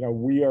is, you know,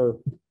 we are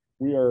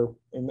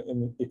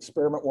in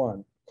experiment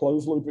 1,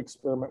 closed loop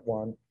experiment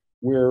 1.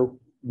 We're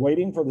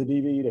waiting for the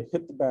DV to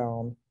hit the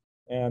bound,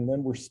 and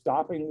then we're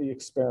stopping the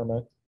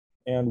experiment,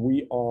 and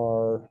we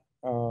are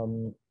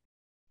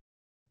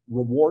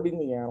rewarding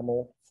the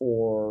animal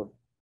for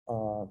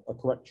a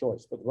correct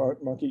choice. But the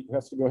monkey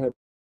has to go ahead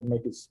and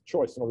make its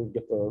choice in order to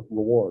get the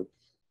reward.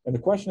 And the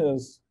question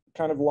is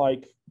kind of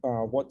like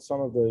what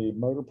some of the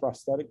motor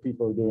prosthetic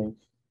people are doing.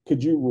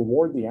 Could you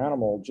reward the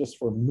animal just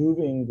for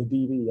moving the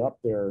DV up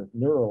there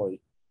neurally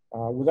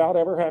without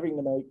ever having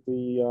to make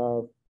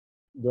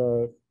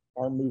the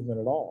arm movement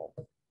at all?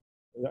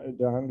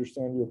 Did I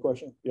understand your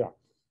question? Yeah.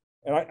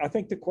 And I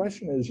think the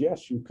question is,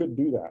 yes, you could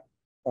do that.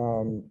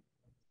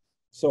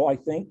 So I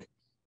think,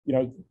 you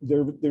know,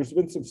 there's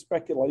been some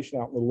speculation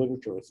out in the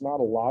literature. It's not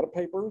a lot of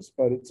papers,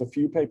 but it's a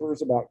few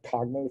papers about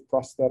cognitive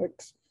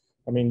prosthetics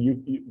I mean,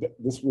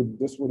 this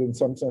would in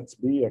some sense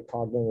be a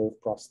cognitive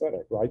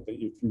prosthetic, right? That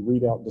if you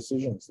read out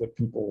decisions that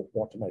people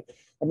want to make.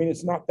 I mean,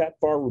 it's not that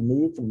far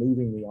removed from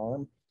moving the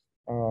arm,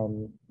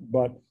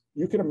 but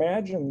you can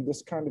imagine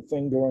this kind of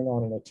thing going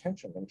on in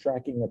attention and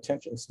tracking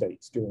attention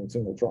states during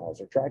single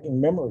trials or tracking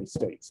memory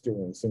states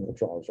during single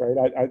trials,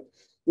 right?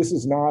 This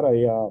is not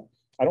a,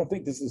 I don't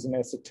think this is an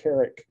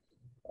esoteric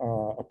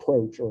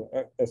approach or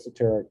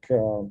esoteric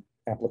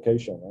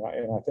application.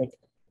 And I think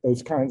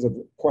those kinds of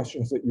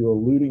questions that you're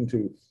alluding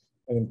to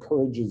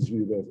encourages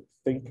you to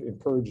think,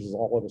 encourages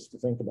all of us to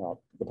think about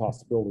the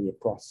possibility of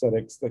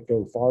prosthetics that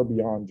go far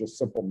beyond just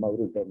simple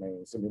motor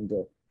domains and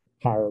into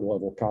higher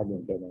level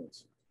cognitive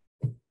domains.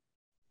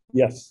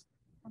 Yes.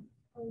 I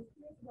was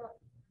curious about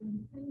when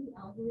you train the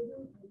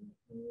algorithm, are you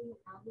training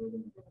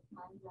algorithms that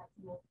apply that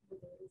to multiple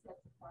data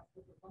sets across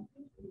different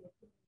functions?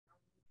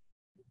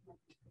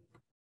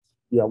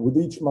 Yeah, with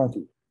each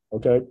monkey.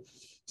 Okay.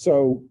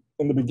 So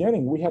in the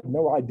beginning, we had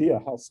no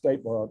idea how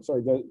stable, I'm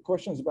sorry, the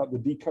questions about the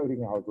decoding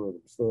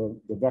algorithms,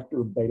 the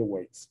vector beta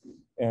weights,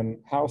 and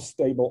how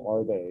stable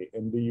are they?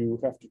 And do you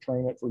have to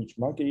train it for each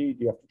monkey?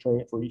 Do you have to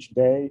train it for each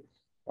day?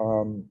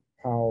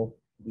 How,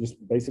 just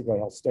basically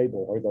how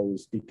stable are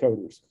those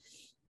decoders?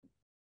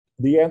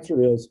 The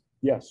answer is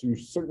yes, you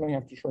certainly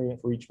have to train it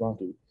for each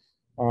monkey.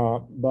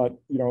 But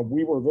you know,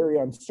 we were very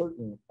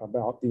uncertain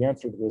about the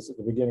answer to this at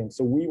the beginning.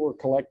 So we were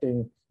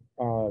collecting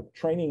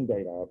training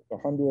data,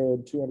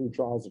 100, 200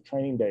 trials of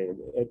training data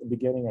at the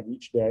beginning of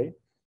each day,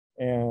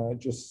 and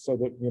just so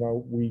that, you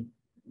know, we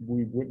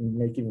wouldn't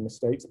make any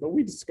mistakes. But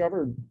we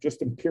discovered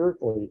just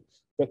empirically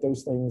that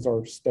those things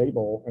are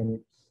stable, and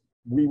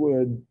we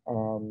would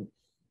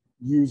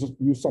use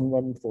some of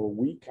them for a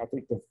week. I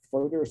think the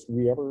furthest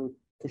we ever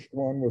pushed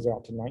one was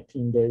out to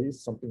 19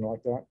 days, something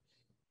like that.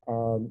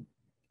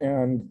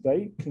 And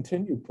they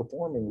continued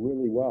performing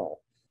really well.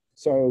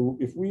 So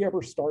if we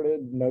ever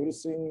started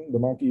noticing the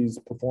monkey's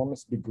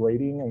performance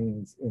degrading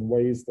in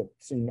ways that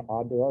seemed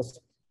odd to us,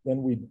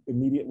 then we'd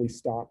immediately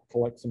stop,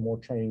 collect some more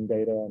training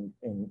data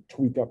and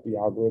tweak up the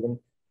algorithm.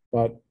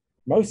 But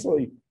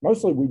mostly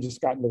we just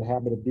got into the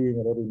habit of doing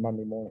it every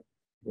Monday morning,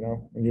 you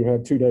know, and you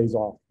had 2 days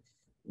off.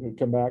 You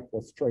come back,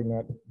 let's train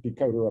that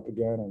decoder up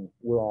again, and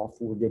we're off,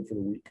 we're good for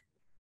the week.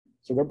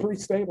 So they're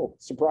pretty stable,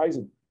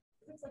 surprising.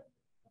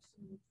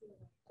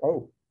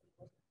 Oh,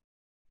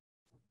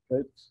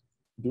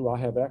 do I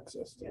have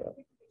access to that?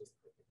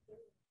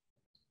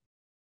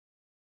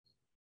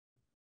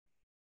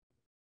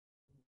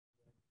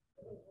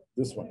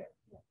 This one.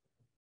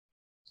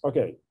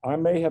 Okay, I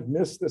may have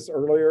missed this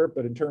earlier,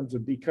 but in terms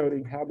of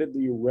decoding, how did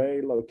the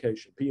array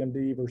location,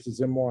 PMD versus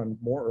M1,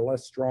 more or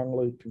less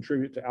strongly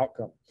contribute to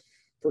outcome?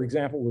 For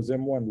example, was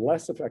M1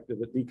 less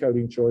effective at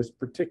decoding choice,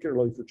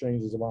 particularly for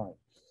changes of mind?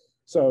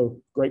 So,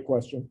 great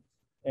question.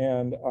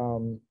 And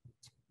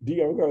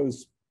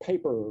Diogo's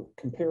paper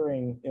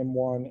comparing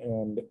M1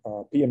 and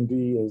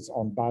PMD is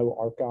on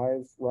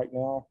bioRxiv right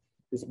now.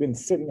 It's been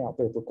sitting out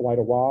there for quite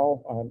a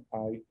while.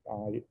 I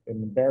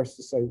am embarrassed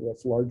to say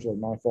that's largely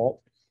my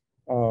fault,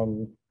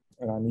 and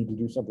I need to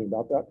do something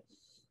about that.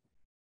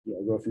 Yeah,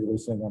 if you're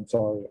listening, I'm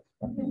sorry.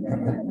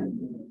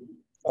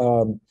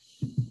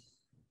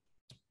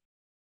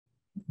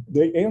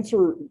 The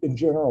answer in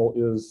general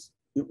is,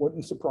 it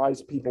wouldn't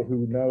surprise people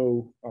who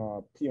know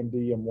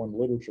PMD M1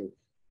 literature,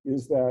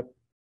 is that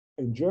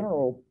in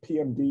general,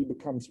 PMD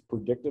becomes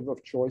predictive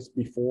of choice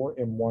before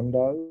M1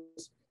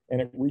 does,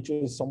 and it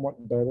reaches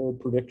somewhat better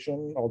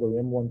prediction, although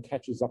M1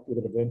 catches up with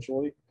it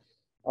eventually.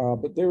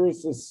 But there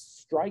is this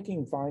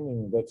striking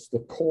finding that's the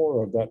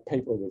core of that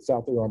paper that's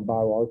out there on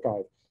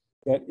bioRxiv,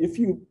 that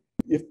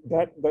if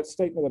that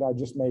statement that I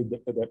just made,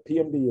 that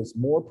PMD is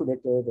more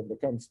predictive and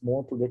becomes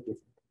more predictive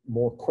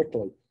more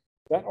quickly,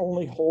 that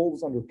only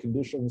holds under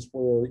conditions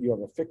where you have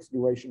a fixed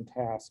duration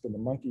task and the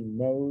monkey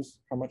knows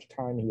how much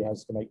time he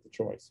has to make the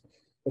choice.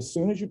 As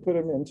soon as you put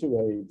him into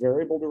a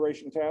variable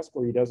duration task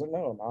where he doesn't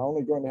know, am I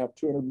only going to have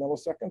 200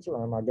 milliseconds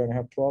or am I going to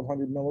have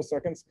 1200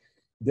 milliseconds?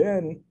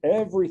 Then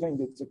everything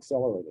gets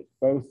accelerated.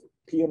 Both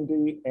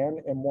PMD and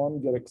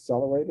M1 get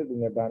accelerated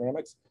in their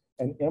dynamics,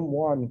 and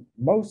M1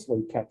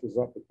 mostly catches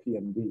up with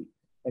PMD.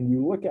 And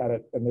you look at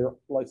it and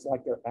it's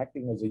like they're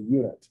acting as a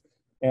unit.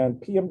 And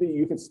PMD,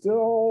 you can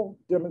still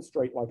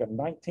demonstrate like a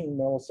 19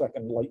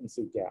 millisecond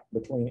latency gap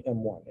between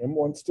M1.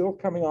 M1 still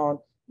coming on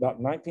about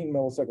 19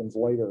 milliseconds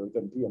later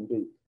than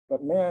PMD.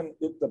 But man,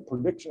 the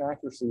prediction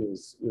accuracy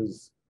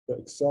is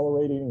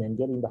accelerating and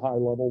getting to high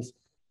levels.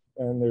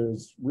 And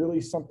there's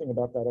really something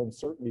about that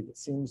uncertainty that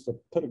seems to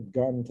put a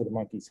gun to the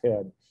monkey's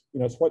head.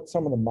 You know, it's what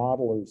some of the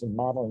modelers in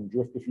modeling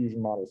drift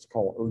diffusion models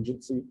call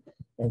urgency.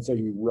 And so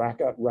you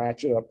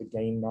ratchet up the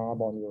gain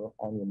knob on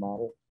your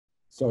model.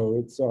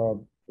 So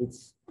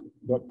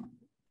but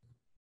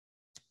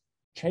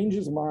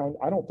changes of mind,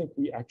 I don't think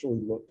we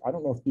actually looked. I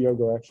don't know if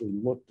Diogo actually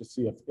looked to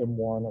see if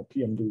M1 or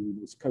PMD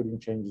was coding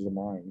changes of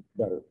mind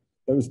better.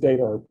 Those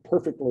data are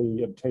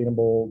perfectly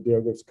obtainable.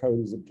 Diogo's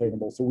code is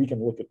obtainable, so we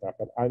can look at that,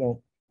 but I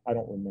don't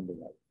remember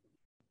that.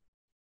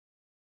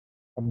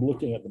 I'm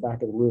looking at the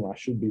back of the room. I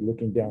should be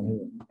looking down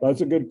here.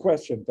 That's a good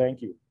question.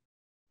 Thank you.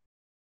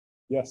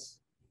 Yes.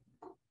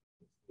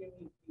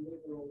 Any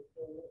behavioral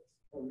correlates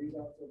or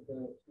readouts of the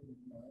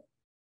mind?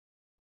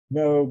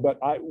 No, but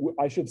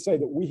I should say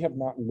that we have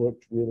not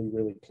looked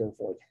really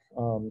carefully.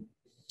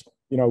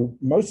 You know,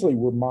 mostly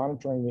we're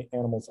monitoring the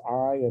animal's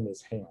eye and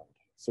his hand.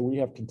 So we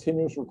have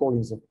continuous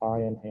recordings of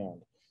eye and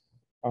hand.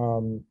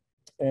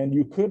 And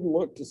you could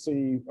look to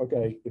see,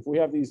 okay, if we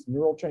have these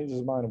neural changes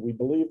of mind and we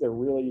believe they're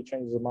really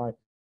changes of mind,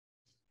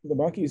 the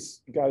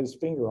monkey's got his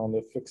finger on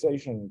the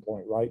fixation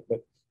point, right?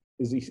 But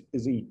is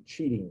he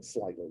cheating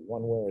slightly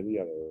one way or the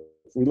other?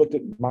 If we looked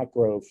at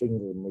micro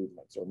finger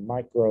movements or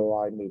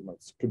micro eye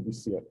movements, could we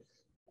see it?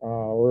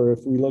 Or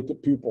if we looked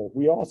at pupil,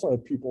 we also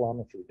have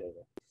pupillometry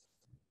data.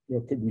 You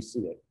know, could we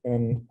see it?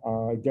 And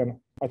again,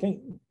 I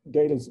think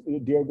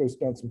Diogo's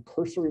done some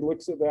cursory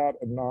looks at that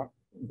and not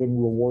been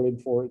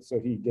rewarded for it, so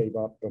he gave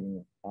up.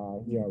 And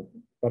you know,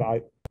 but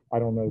I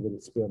don't know that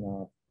it's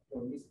been.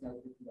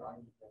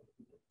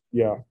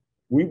 Yeah,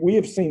 we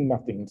have seen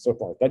nothing so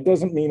far. That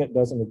doesn't mean it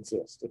doesn't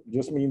exist. It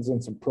just means in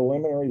some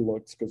preliminary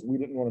looks, because we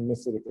didn't want to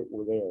miss it if it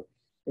were there.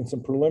 In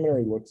some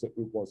preliminary looks, it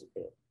wasn't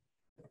there.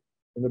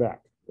 In the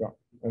back, yeah,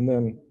 and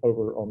then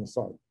over on the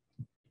side.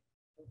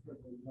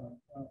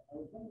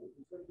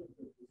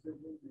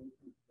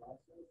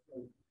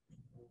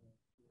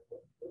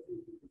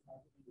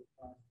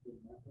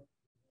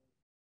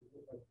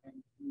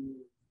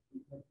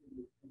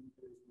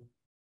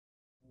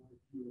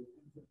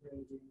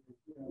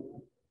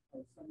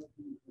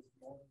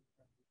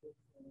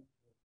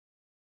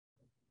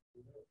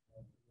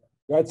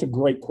 That's a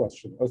great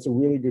question. That's a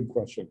really good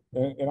question.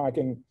 And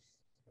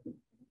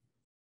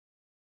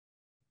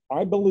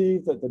I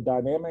believe that the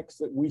dynamics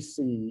that we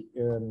see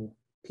in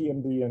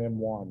PMD and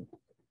M1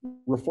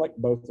 reflect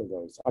both of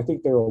those. I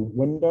think they're a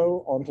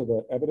window onto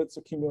the evidence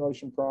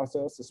accumulation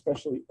process,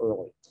 especially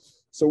early.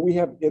 So we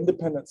have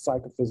independent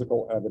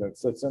psychophysical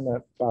evidence that's in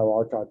that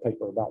bioarchive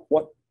paper about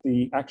what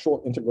the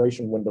actual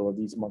integration window of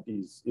these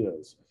monkeys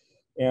is.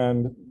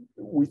 And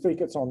we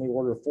think it's on the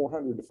order of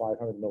 400 to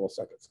 500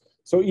 milliseconds.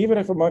 So even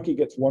if a monkey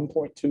gets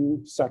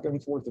 1.2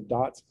 seconds worth of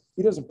dots,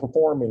 he doesn't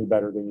perform any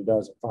better than he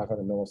does at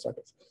 500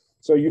 milliseconds.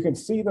 So you can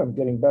see them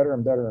getting better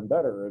and better and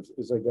better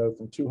as they go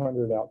from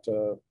 200 out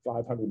to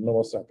 500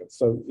 milliseconds.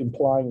 So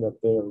implying that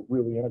they're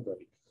really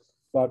integrating.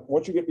 But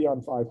once you get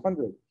beyond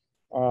 500,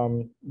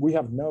 we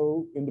have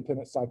no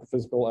independent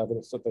psychophysical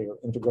evidence that they are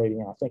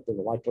integrating. I think they're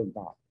likely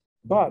not.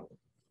 But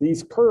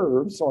these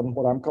curves on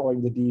what I'm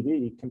calling the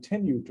DV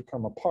continue to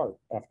come apart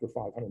after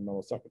 500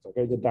 milliseconds.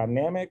 Okay, the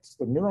dynamics,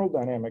 the neural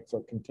dynamics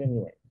are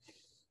continuing.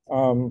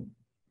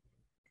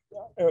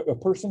 A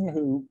person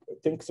who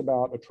thinks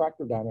about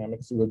attractor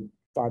dynamics would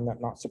find that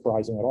not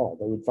surprising at all.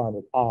 They would find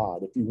it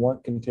odd if you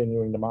weren't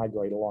continuing to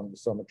migrate along to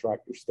some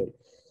attractor state.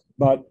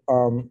 But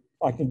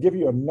I can give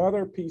you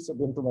another piece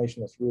of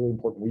information that's really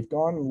important. We've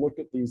gone and looked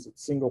at these at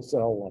single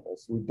cell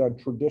levels. We've done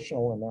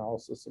traditional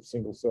analysis of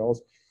single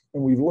cells,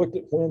 and we've looked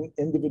at when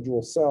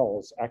individual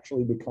cells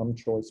actually become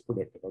choice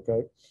predictive,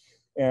 okay?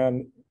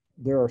 And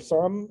there are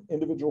some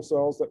individual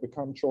cells that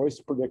become choice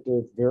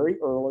predictive very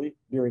early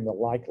during the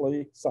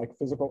likely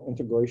psychophysical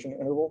integration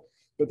interval,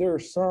 but there are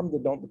some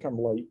that don't become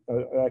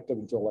active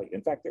until late.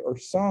 In fact, there are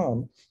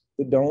some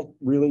that don't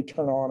really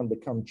turn on and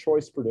become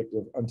choice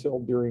predictive until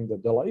during the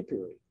delay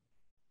period.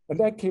 And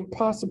that can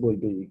possibly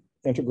be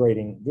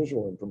integrating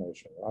visual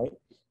information, right?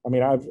 I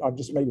mean, I've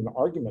just made an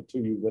argument to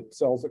you that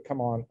cells that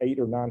come on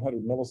 800 or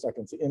 900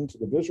 milliseconds into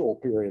the visual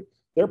period,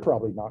 they're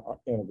probably not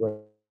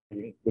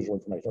integrating visual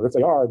information, or if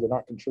they are, they're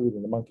not contributing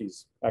to the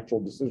monkey's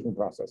actual decision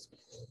process.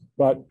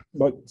 But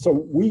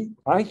so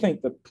I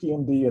think that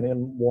PMD and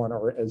M1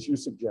 are, as you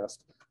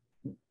suggest,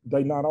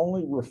 they not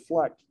only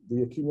reflect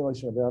the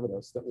accumulation of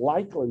evidence that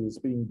likely is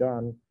being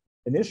done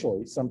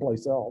initially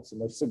someplace else, and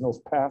those signals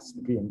pass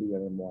the PMD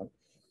and M1,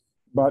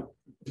 but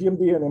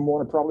PMD and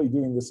M1 are probably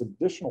doing this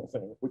additional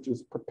thing, which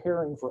is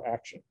preparing for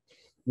action.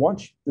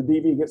 Once the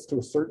DV gets to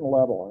a certain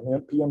level,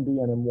 and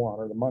PMD and M1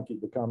 or the monkey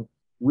become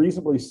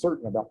reasonably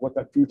certain about what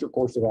that future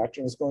course of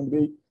action is going to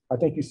be, I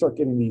think you start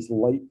getting these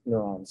late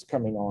neurons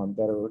coming on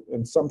that are,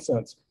 in some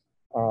sense,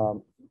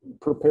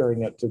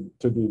 preparing it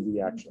to do the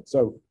action.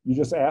 So you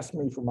just asked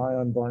me for my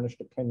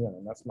unvarnished opinion,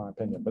 and that's my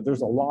opinion. But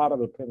there's a lot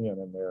of opinion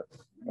in there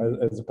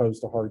as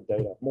opposed to hard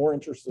data. More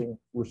interesting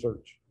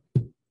research.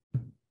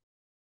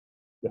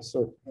 Yes,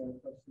 sir.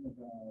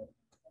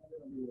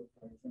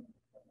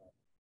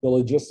 The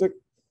logistic?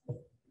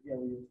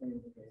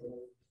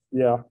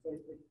 Yeah. So I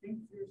think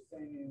you're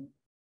saying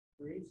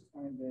for each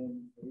time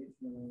then, for each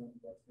neuron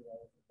that's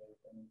developed,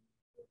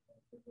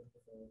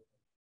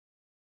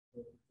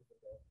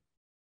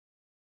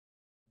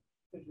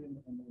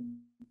 and then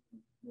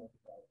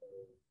multiply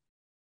those.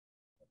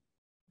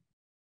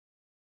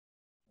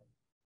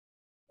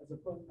 As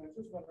opposed, I was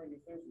just wondering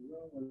if there's a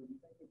room where you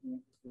think it'd be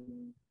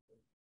interesting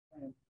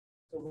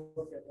to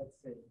look at, let's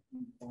say,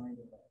 combined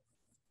events.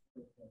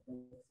 Let's say,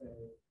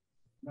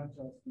 not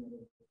just,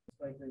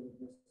 spike rate of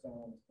this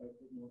cell, spike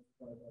rate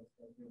multiplied by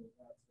spike rate of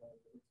that cell,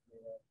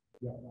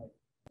 Yeah. like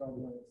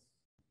doublets,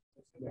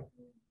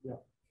 Yeah.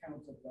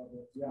 counts of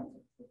doublets. Yeah.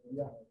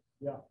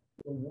 Yeah.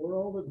 The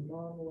world of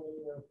non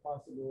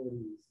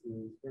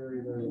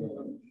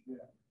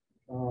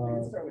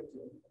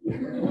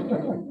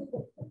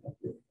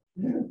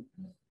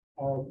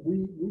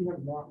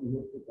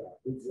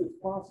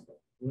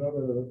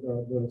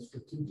the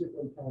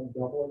strategically timed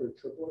doublet or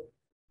triplet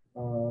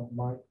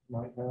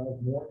might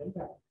have more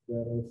impact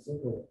than a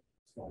single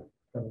spike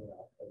coming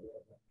out of the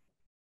event.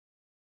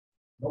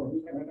 Oh, we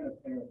have a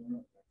pair of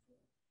neurons.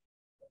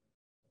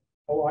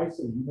 Oh, I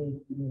see. You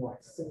mean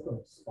like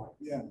synchronous spikes?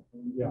 Yeah.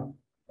 Yeah.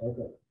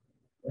 Okay.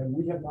 And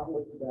we have not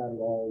looked at that at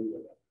all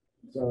either.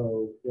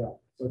 So yeah.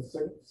 So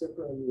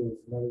synchrony is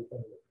another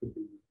thing that could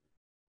be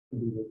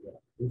looked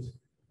at. There's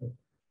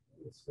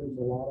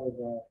a lot of.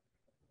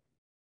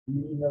 Do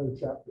you need another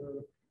chapter?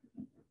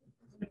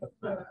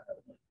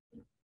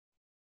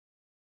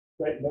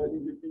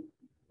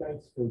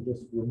 Thanks for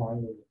just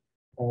reminding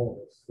all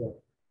of us that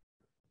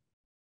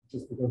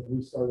just because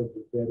we started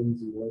the dead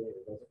easy later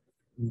doesn't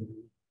mean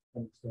we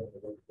understand the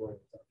way the brain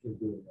is actually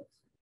doing this.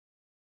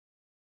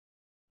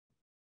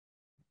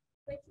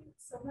 Thank you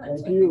so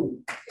much. Thank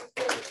you.